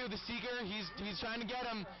what they're going to do. The Seeker, he's trying to get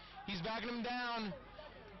him. He's backing him down.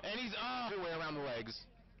 And he's everywhere around the legs.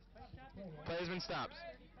 Player's been stopped.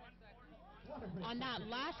 On that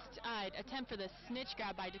last attempt for the snitch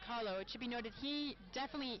grab by DeCarlo, it should be noted he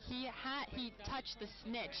touched the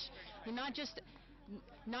snitch. Not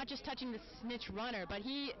just touching the snitch runner, but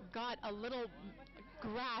he got a little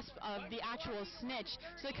grasp of the actual snitch.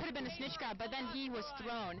 So it could have been a snitch grab, but then he was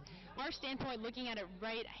thrown. Our standpoint, looking at it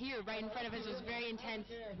right here, right in front of us, was very intense.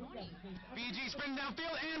 BG sprinting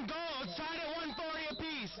downfield and goal. It's tied at 140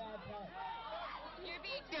 apiece.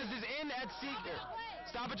 This is in at Seeker.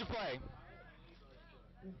 Stop at your play.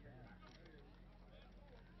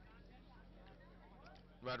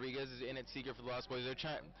 Rodriguez is in at Seeker for the Lost Boys. They're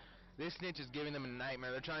trying. This snitch is giving them a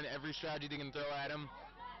nightmare. They're trying every strategy they can throw at him.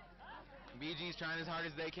 BG's trying as hard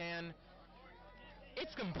as they can.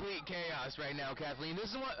 It's complete chaos right now, Kathleen.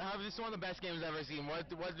 This is one of the best games I've ever seen. What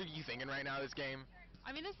are you thinking right now, this game?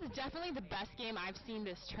 I mean, this is definitely the best game I've seen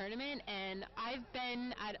this tournament, and I've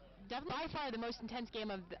been at definitely by far the most intense game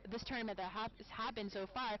of this tournament that has happened so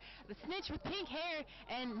far. The snitch with pink hair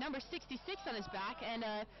and number 66 on his back, and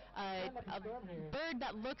a bird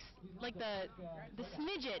that looks like the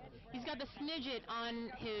snidget. He's got the snidget on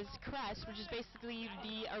his crest, which is basically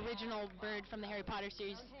the original bird from the Harry Potter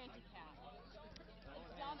series.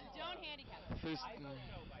 Don't handicap. But it is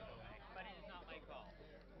not my call.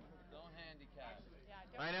 Don't handicap.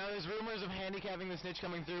 I know there's rumors of handicapping the snitch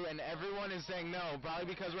coming through, and everyone is saying no, probably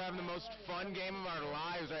because we're having the most fun game of our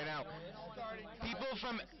lives right now. People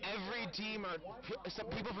from every team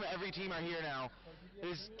are here now.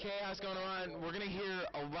 There's chaos going on. We're going to hear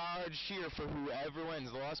a large cheer for whoever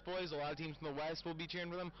wins. The Lost Boys, a lot of teams from the West will be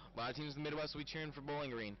cheering for them. A lot of teams in the Midwest will be cheering for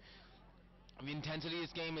Bowling Green. The intensity of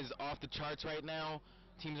this game is off the charts right now.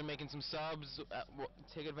 Teams are making some subs. We'll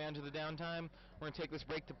take advantage of the downtime. We're going to take this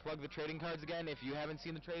break to plug the trading cards again. If you haven't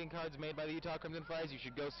seen the trading cards made by the Utah Crimson Flies, you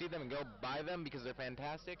should go see them and go buy them because they're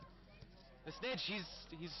fantastic. The snitch, he's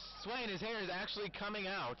swaying. His hair is actually coming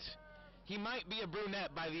out. He might be a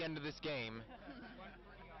brunette by the end of this game.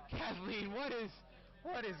 Kathleen, what is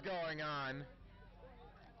going on?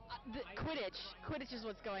 Quidditch is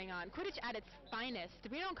what's going on. Quidditch at its finest.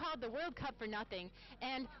 We don't call it the World Cup for nothing.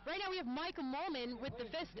 And right now we have Michael Molman with the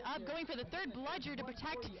fist up, going for the third bludger to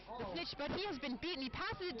protect the snitch, but he has been beaten. He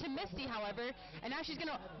passes it to Misty, however, and now she's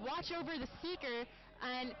going to watch over the Seeker,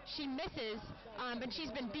 and she misses, but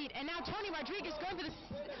she's been beat. And now Tony Rodriguez going for the...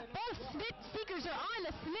 Both Seekers are on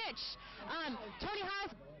the snitch. Tony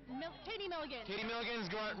has... Katie Milligan. Katie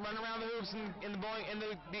Milligan's running around the hoops in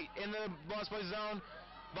the Lost Boys zone.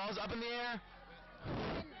 Ball's up in the air.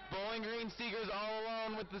 Bowling Green Seekers all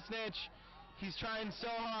alone with the snitch. He's trying so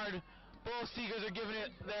hard. Both Seekers are giving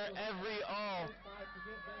it their every all.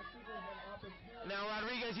 Now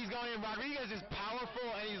Rodriguez, he's going in. Rodriguez is powerful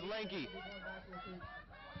and he's lanky.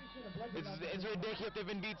 It's ridiculous. They've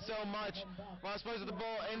been beat so much. Lost Boys with the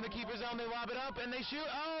ball in the keeper zone. They lob it up and they shoot.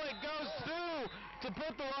 Oh, it goes through to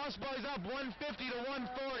put the Lost Boys up 150 to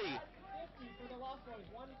 140. For the Lost Boys,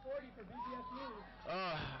 140 for BGSU.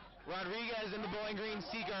 Rodriguez and the Bowling Green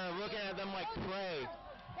Seeker are looking at them like prey.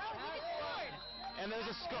 And there's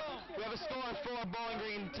a score. We have a score for Bowling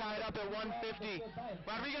Green tied up at 150.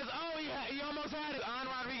 Rodriguez, he almost had it. On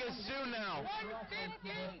Rodriguez soon now.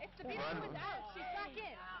 150. It's the beater who was out. She's back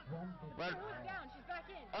in. She was down. She's back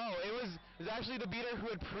in. Oh, it was actually the beater who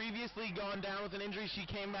had previously gone down with an injury. She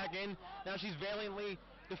came back in. Now she's valiantly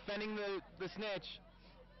defending the snitch.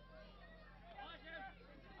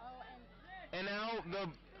 And now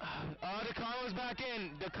DeCarlo's back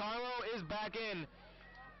in. DeCarlo is back in.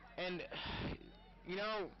 And, you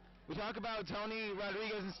know, we talk about Tony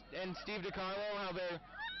Rodriguez and Steve DeCarlo, how they're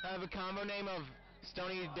have a combo name of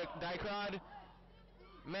Stony Dykrod.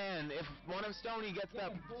 Man, if one of Stony gets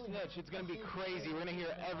that snitch, it's going to be crazy. We're going to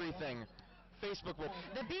hear everything. Facebook will...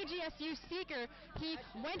 The BGSU seeker, he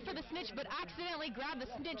went for the snitch but accidentally grabbed the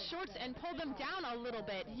snitch shorts and pulled them down a little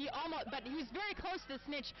bit. He was very close to the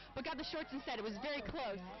snitch but got the shorts instead. It was very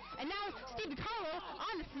close. And now Steve DiCarlo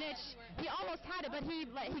on the snitch. He almost had it, but he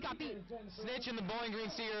got beat. Snitch and the Bowling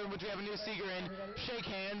Green seeker, which we have a new seeker in, shake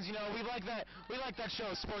hands. You know, we like that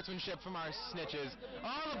show of sportsmanship from our snitches.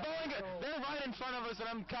 Oh, the Bowling Green, they're right in front of us, and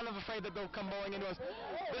I'm kind of afraid that they'll come bowling into us.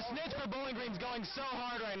 The snitch for Bowling Green's going so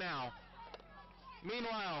hard right now.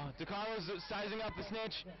 Meanwhile, DiCarlo's sizing up the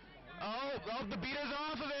snitch. Oh, the beaters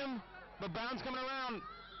are off of him. The bounce coming around.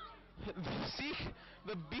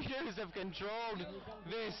 The beaters have controlled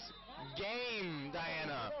this game,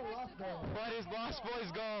 Diana. What is Lost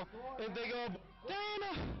Boys goal? If they go,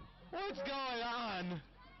 Diana, what's going on?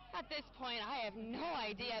 At this point, I have no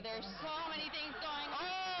idea. There's so many things going on.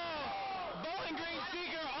 Oh! Bowling Green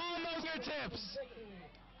seeker almost your tips.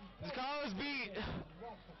 DiCarlo's beat.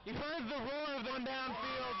 You heard the roar of the one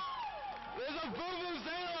downfield. There's a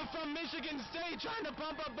vuvuzela from Michigan State trying to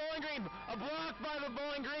pump up Bowling Green. A block by the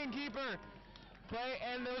Bowling Green keeper. Play,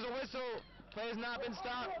 and there was a whistle. Play has not been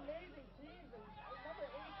stopped.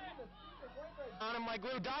 On him like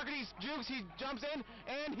glue. Doherty jukes, he jumps in,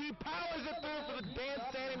 and he powers it through for the dance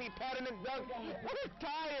stand, and he patted and dunk. What a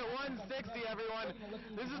tie at 160, everyone.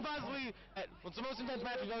 This is possibly, it's the most intense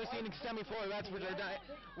match we've ever seen in semi-floor, that's for sure.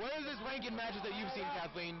 What is this ranking matches that you've seen,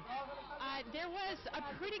 Kathleen? There was a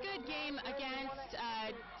pretty good game against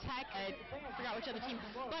Tech. I forgot which other team.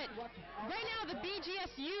 But right now, the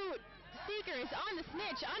BGSU seeker is on the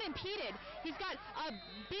snitch, unimpeded. He's got a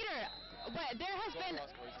beater. But there has been,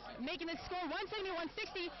 making the score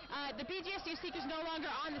 170-160, the BGSU seeker's no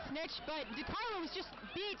longer on the snitch, but DiCarlo was just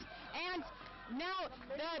beat, and now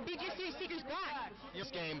the BGSU seeker's back.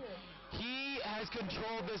 This game, he has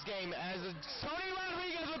controlled this game as Tony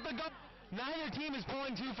Rodriguez with the goal. Neither team is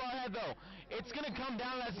pulling too far ahead, though. It's going to come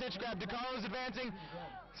down to that snitch grab. DiCarlo's advancing,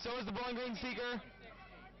 so is the Bowling Green seeker.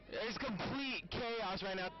 It's complete chaos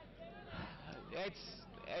right now.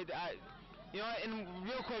 You know what, and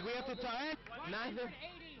real quick, we have to tie it.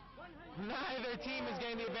 Neither team is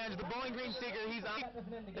getting the advantage. The Bowling Green seeker, he's on.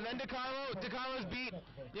 And then DiCarlo's beat.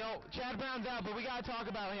 You know, Chad Brown's out, but we got to talk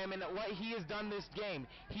about him and what he has done this game.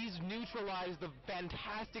 He's neutralized the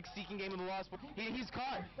fantastic seeking game of the Lost Boys. He's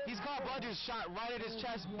caught Bludger's shot right at his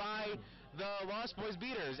chest by the Lost Boys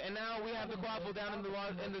beaters. And now we have the quaffle down in the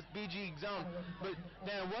BG zone. But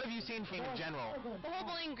Dan, what have you seen from him in general? The whole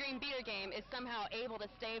Bowling Green beater game is somehow able to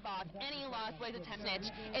stave off any Lost Boys attempt snitch.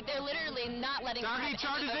 If they're literally not letting Doherty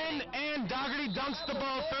charges in, and Doherty dunks the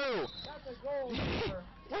ball through.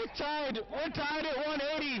 We're tied at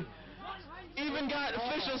 180. Even got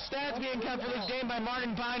official stats being kept for this game by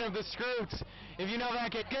Martin Pine of the Scroots. If you know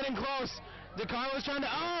that kid, getting close. DiCarlo's trying to,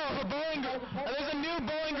 there's a new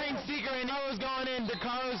Bowling Green seeker, and DiCarlo's going in.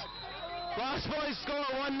 DiCarlo's Lost Boys score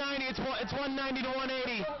 190. It's 190 to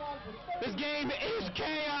 180. This game is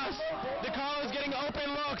chaos. DiCarlo's getting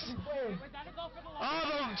open looks.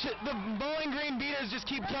 The Bowling Green beaters just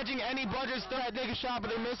keep catching any Bludgers threat. Take a shot,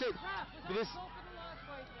 but they miss it.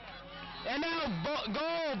 And now,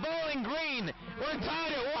 goal, Bowling Green. We're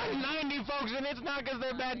tied at 190, folks, and it's not because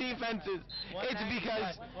they're bad defenses. It's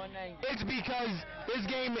because this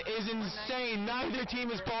game is insane. Neither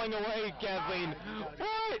team is pulling away, Kathleen.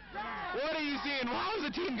 What are you seeing? How is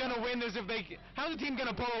the team going to win this how's the team going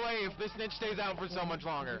to pull away if this snitch stays out for so much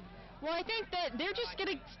longer? Well, I think that they're just going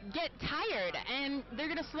to get tired, and they're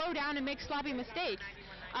going to slow down and make sloppy mistakes.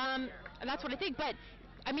 That's what I think. But,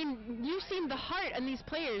 I mean, you've seen the heart in these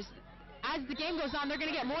players. As the game goes on, they're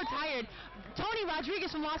going to get more tired. Tony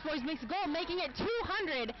Rodriguez from Lost Boys makes a goal, making it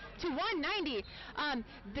 200 to 190.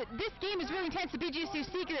 This game is really intense. The BGSU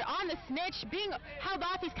seeker on the snitch, being held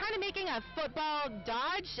off. He's kind of making a football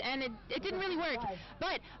dodge, and it didn't really work.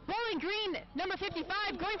 But Bowling Green, number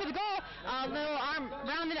 55, going for the goal. A little arm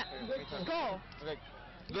rounded up. Goal. Okay.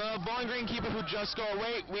 The Bowling Green keeper who just scored.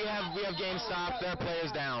 Wait, we have game stopped. Their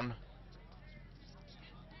player's down.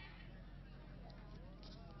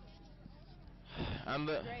 I'm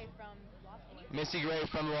the Missy Gray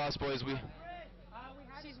from the Lost Boys.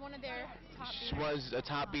 She's one of their top beaters. She was a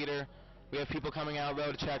top beater. We have people coming out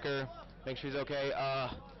though to check her, make sure she's okay.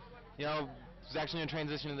 You know, it's actually going to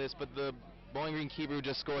transition to this, but the Bowling Green keeper who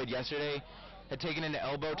just scored yesterday had taken an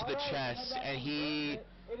elbow to the chest, and he.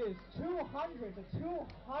 It is 200 to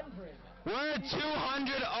 200. We're at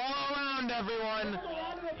 200 all around, everyone.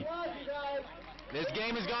 This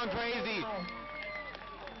game is going crazy.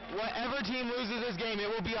 whatever team loses this game, it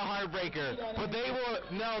will be a heartbreaker. But they will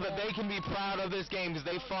know that they can be proud of this game because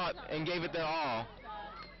they fought and gave it their all.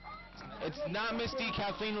 It's not Misty.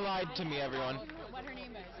 Kathleen lied to me, everyone. What her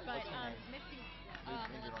name is, but Misty.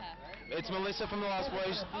 Melissa. It's Melissa from the Lost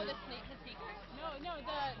Boys. Oh, the sneaker? No, the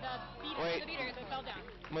beaters. Wait. The beaters that fell down.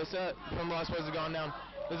 Melissa from the Lost Boys is going down.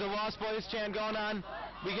 There's a Lost Boys chant going on.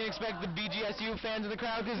 We can expect the BGSU fans in the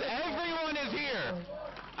crowd because everyone is here.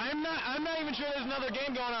 I'm not even sure there's another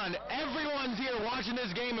game going on. Everyone's here watching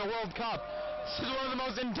this game at World Cup. This is one of the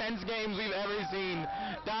most intense games we've ever seen.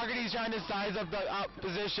 Doherty's trying to size up the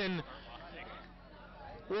opposition.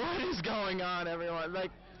 What is going on, everyone?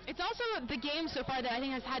 Like, it's also the game so far that I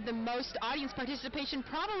think has had the most audience participation,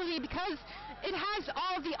 probably because it has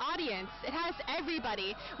all the audience. It has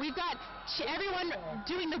everybody. We've got everyone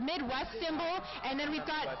doing the Midwest symbol, and then we've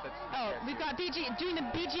got doing the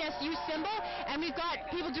BGSU symbol, and we've got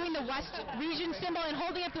people doing the West region symbol and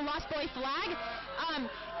holding up the Lost Boy flag.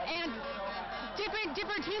 And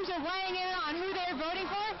different teams are weighing in on who they're voting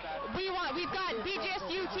for. We've got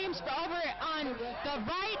BGSU teams over on the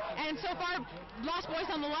right, and so far Lost Boys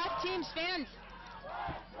on the left. Teams fans.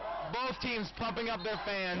 Both teams pumping up their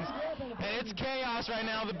fans, and it's chaos right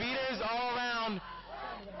now. The beaters all around.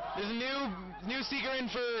 There's a new seeker in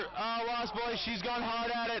for Lost Boys. She's gone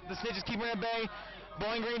hard at it. The snitch is keeping her at bay.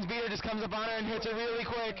 Bowling Green's beater just comes up on her and hits her really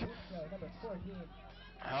quick.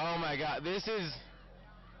 Oh my God, this is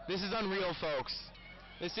unreal, folks.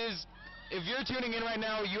 If you're tuning in right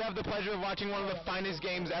now, you have the pleasure of watching one of the finest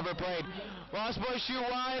games ever played. Lost Boys shoot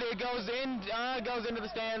wide. It goes into the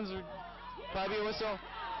stands. Probably a whistle.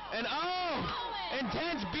 And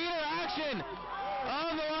intense beater action.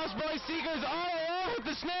 The Lost Boys Seekers all along with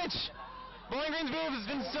the snitch. Bowling Green's beater has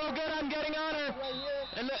been so good on getting on her.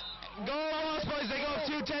 And the goal Lost Boys, they go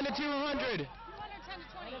 210 to 200. 210 to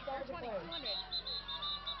 20, or 20, 200.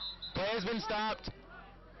 Play has been stopped.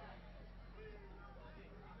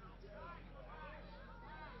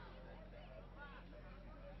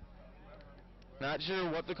 Not sure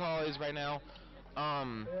what the call is right now. I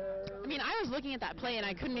mean, I was looking at that play and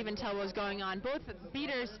I couldn't even tell what was going on. Both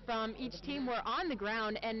beaters from each team were on the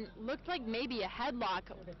ground and looked like maybe a headlock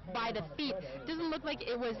by the feet. Doesn't look like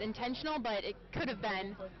it was intentional, but it could have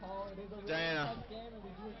been. Diana,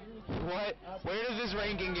 where does this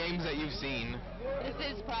rank in games that you've seen? This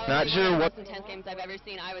is probably Not sure one of what- the most intense games I've ever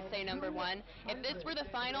seen. I would say number one. If this were the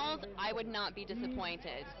finals, I would not be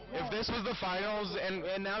disappointed. If this was the finals, and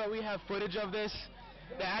now that we have footage of this,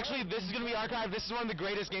 that actually this is going to be archived. This is one of the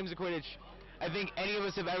greatest games of Quidditch I think any of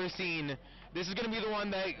us have ever seen. This is going to be the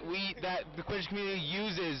one that the Quidditch community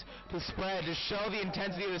uses to spread, to show the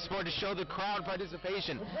intensity of the sport, to show the crowd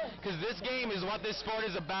participation. Because this game is what this sport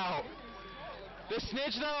is about. The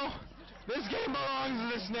snitch, though, this game belongs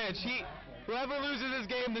to the snitch. Whoever loses this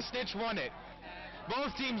game, the snitch won it.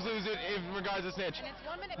 Both teams lose it in regards to snitch. And it's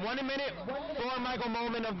 1 minute. 1 minute for Michael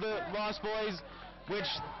Moment of the Lost Boys, which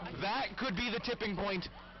that could be the tipping point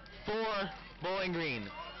for Bowling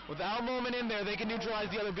Green. Without Moment in there, they can neutralize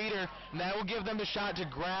the other beater, and that will give them the shot to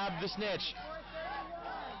grab the snitch.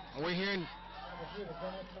 We're hearing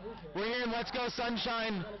Let's Go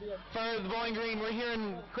Sunshine for the Bowling Green. We're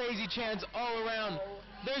hearing crazy chants all around.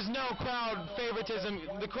 There's no crowd favoritism.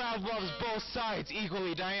 The crowd loves both sides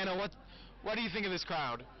equally. Diana, what do you think of this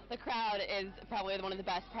crowd? The crowd is probably one of the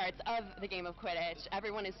best parts of the game of Quidditch.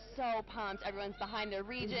 Everyone is so pumped. Everyone's behind their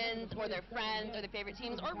regions or their friends or their favorite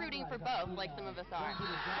teams or rooting for both, like some of us are.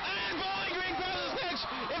 And Bowling Green grabs the snitch.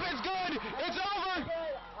 If it's good, it's over.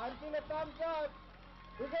 I'm seeing a thumbs up.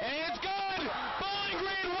 And it's good. Bowling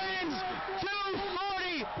Green wins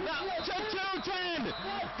 240 to 210.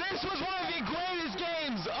 This was one of the greatest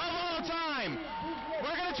games of all time.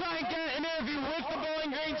 We're going to try and get an interview with the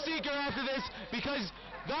Bowling Green Seeker after this because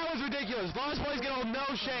that was ridiculous. Lost Boys get no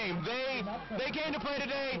shame. They came to play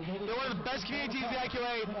today. They're one of the best community teams in the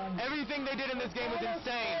IQA. Everything they did in this game was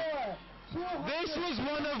insane. This was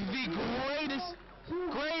one of the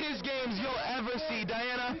greatest games you'll ever see,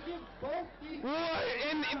 Diana. What?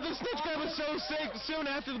 And the snitch grab was so sick soon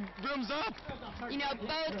after the room's up. You know,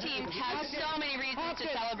 both teams have so many reasons to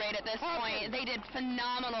celebrate at this point. They did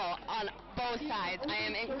phenomenal on both sides. I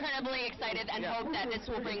am incredibly excited and hope that this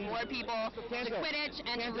will bring more people to Quidditch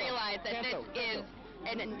and to realize that this is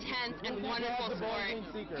an intense and wonderful sport.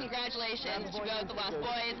 Congratulations to both the Lost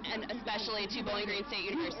Boys and especially to Bowling Green State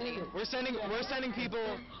University. We're sending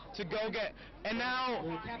people to go get, and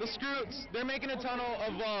now the Scroots, they're making a tunnel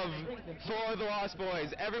of love for the Lost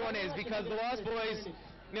Boys. Everyone is, because the Lost Boys,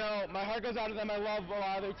 you know, my heart goes out to them. I love a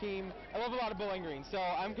lot of their team. I love a lot of Bowling Green, so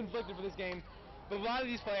I'm conflicted for this game. but a lot of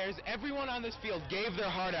these players, everyone on this field gave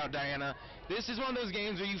their heart out, Diana. This is one of those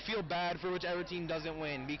games where you feel bad for whichever team doesn't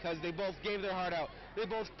win because they both gave their heart out. They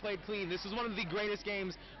both played clean. This is one of the greatest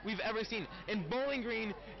games we've ever seen. And Bowling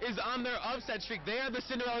Green is on their upset streak. They are the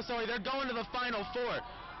Cinderella story. They're going to the Final Four.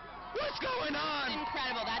 What's going on? That's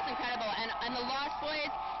incredible. That's incredible. And the Lost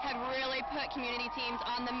Boys have really put community teams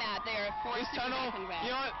on the map. They are a force This to be tunnel, reckoned with.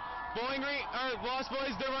 you know what? Bowling Green, or Lost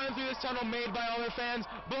Boys, they're running through this tunnel made by all their fans.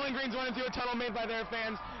 Bowling Green's running through a tunnel made by their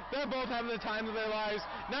fans. They're both having the time of their lives.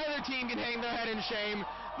 Neither team can hang their head in shame.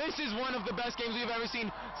 This is one of the best games we've ever seen.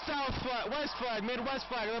 South flag, West flag, Midwest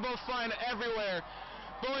flag, they're both flying everywhere.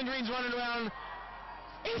 Bowling Green's running around.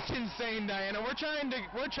 It's insane, Diana. We're trying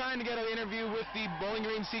to get an interview with the Bowling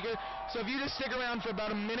Green Seeker. So if you just stick around for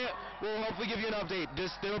about a minute, we'll hopefully give you an update.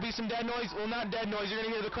 There will be some dead noise. Well, not dead noise. You're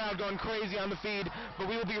gonna hear the crowd going crazy on the feed, but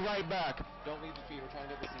we will be right back. Don't leave the feed. We're trying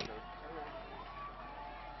to get the Seeker.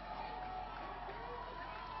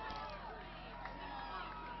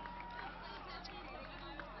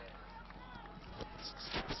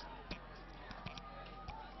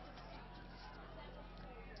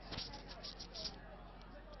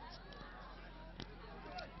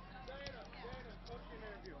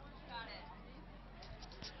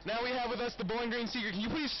 Now we have with us the Bowling Green Seeker. Can you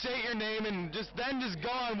please state your name and just go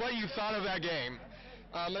on what you thought of that game?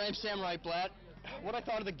 My name's Sam Wright-Blatt. What I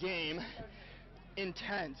thought of the game,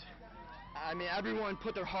 intense. I mean, everyone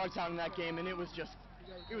put their hearts out in that game, and it was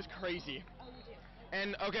crazy.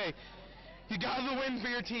 And, okay, you got the win for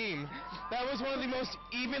your team. That was one of the most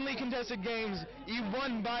evenly contested games. You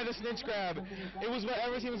won by the snitch grab. It was what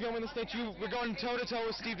every team was going to win the snitch. You were going toe-to-toe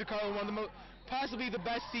with Steve DiCarlo, one of the possibly the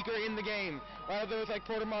best seeker in the game, right there with like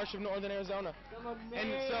Porter Marsh of Northern Arizona. How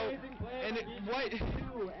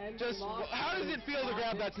does it feel to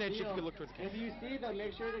grab that snitch? If you could look towards the camera. If you see them,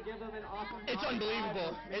 make sure to give them an awesome. It's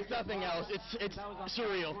unbelievable. It's nothing else. It's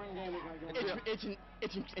surreal.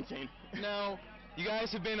 It's insane. Now, you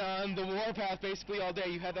guys have been on the warpath basically all day.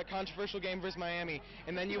 You had that controversial game versus Miami,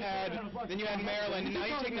 and then you had Maryland, and now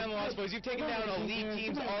you've taken down the Lost Boys. You've taken down elite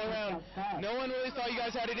teams all around. No one really thought you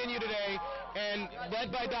guys had it in you today, and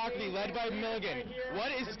led by Doherty, led by Milligan.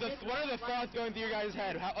 What are the thoughts going through your guys'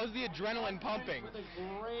 head? How's the adrenaline pumping?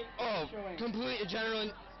 Oh, complete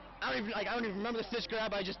adrenaline. I don't even remember the snitch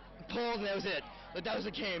grab. I just pulled, and that was it. But that was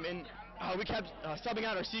the game, and we kept subbing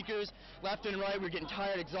out our seekers left and right. We were getting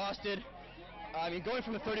tired, exhausted. I mean, going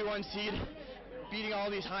from the 31 seed, beating all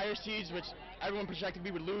these higher seeds, which everyone projected we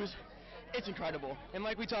would lose, it's incredible. And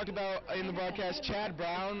like we talked about in the broadcast, Chad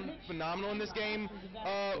Brown, phenomenal in this game.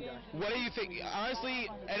 What do you think? Honestly,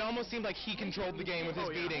 it almost seemed like he controlled the game with his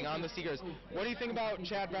beating on the Seekers. What do you think about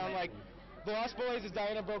Chad Brown? Like, the Lost Boys, as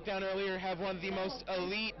Diana broke down earlier, have one of the most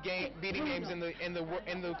elite beating games in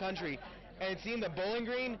the country. And it seemed that Bowling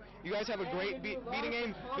Green, you guys have a great beating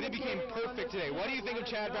game, but it became perfect today. What do you think of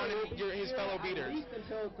Chad Brown and his fellow beaters?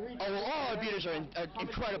 Oh, well, all our beaters are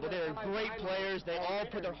incredible. They're great players. They all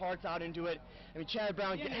put their hearts out into it. I mean, Chad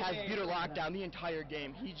Brown has beater lockdown the entire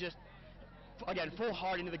game. He just, again, full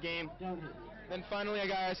heart into the game. Then finally, I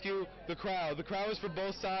gotta ask you, the crowd. The crowd was for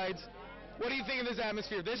both sides. What do you think of this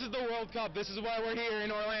atmosphere? This is the World Cup. This is why we're here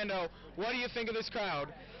in Orlando. What do you think of this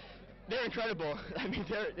crowd? They're incredible. I mean,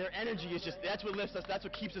 their energy is just, that's what lifts us, that's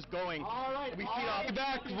what keeps us going. All right, we feed off.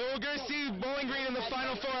 Back. We're going to see Bowling Green in the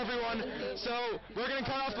Final Four, everyone. So we're going to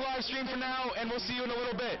cut off the live stream for now, and we'll see you in a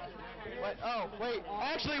little bit. What? Oh, wait.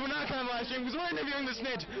 Actually, we're not cutting the live stream because we're interviewing the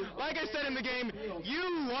snitch. Like I said in the game, you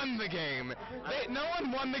won the game. No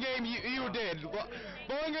one won the game. You did.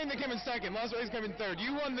 Bowling Green, they came in second. Lost Boys came in third.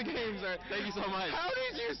 You won the game, sir. Thank you so much. How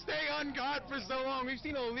did you stay uncaught for so long? We've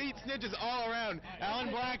seen elite snitches all around. Alan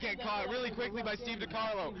Black got caught really quickly by Steve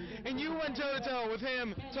DiCarlo. And you went toe-to-toe with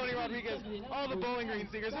him, Tony Rodriguez, all the Bowling Green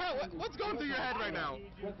Seekers. What's going through your head right now?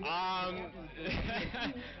 I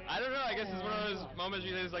don't know. I guess it's one of those moments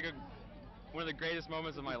you it's like one of the greatest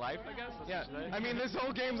moments of my life, I guess. Yeah. I mean, this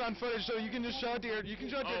whole game's on footage, so you can just show it to your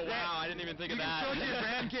wow, I didn't even think of that. You can show it to your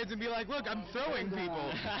grandkids and be like, look, I'm throwing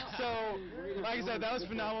people. So, like I said, that was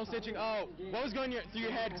phenomenal stitching. Oh, what was going through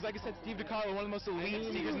your head? Because like I said, Steve DiCarlo, one of the most elite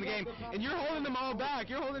seekers in the game, and you're holding them all back.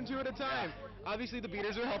 You're holding two at a time. Obviously, the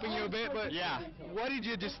beaters are helping you a bit, but yeah. What did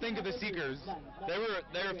you just think of the seekers? They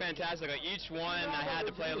were fantastic. Like each one, I had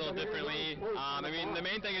to play a little differently. I mean, the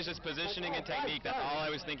main thing is just positioning and technique. That's all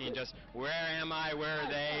I was thinking. Just where am I? Where are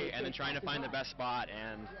they? And then trying to find the best spot.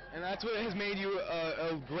 And that's what has made you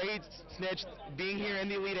a great snitch, being here in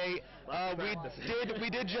the Elite Eight.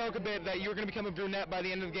 We did joke a bit that you were going to become a brunette by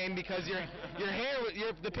the end of the game because your hair,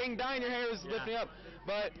 the pink dye in your hair was lifting up.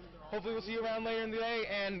 But hopefully we'll see you around later in the day,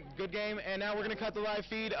 and good game. And now we're going to cut the live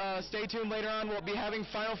feed. Stay tuned later on. We'll be having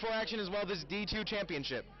Final Four action as well as D2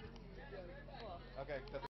 championship.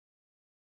 Okay.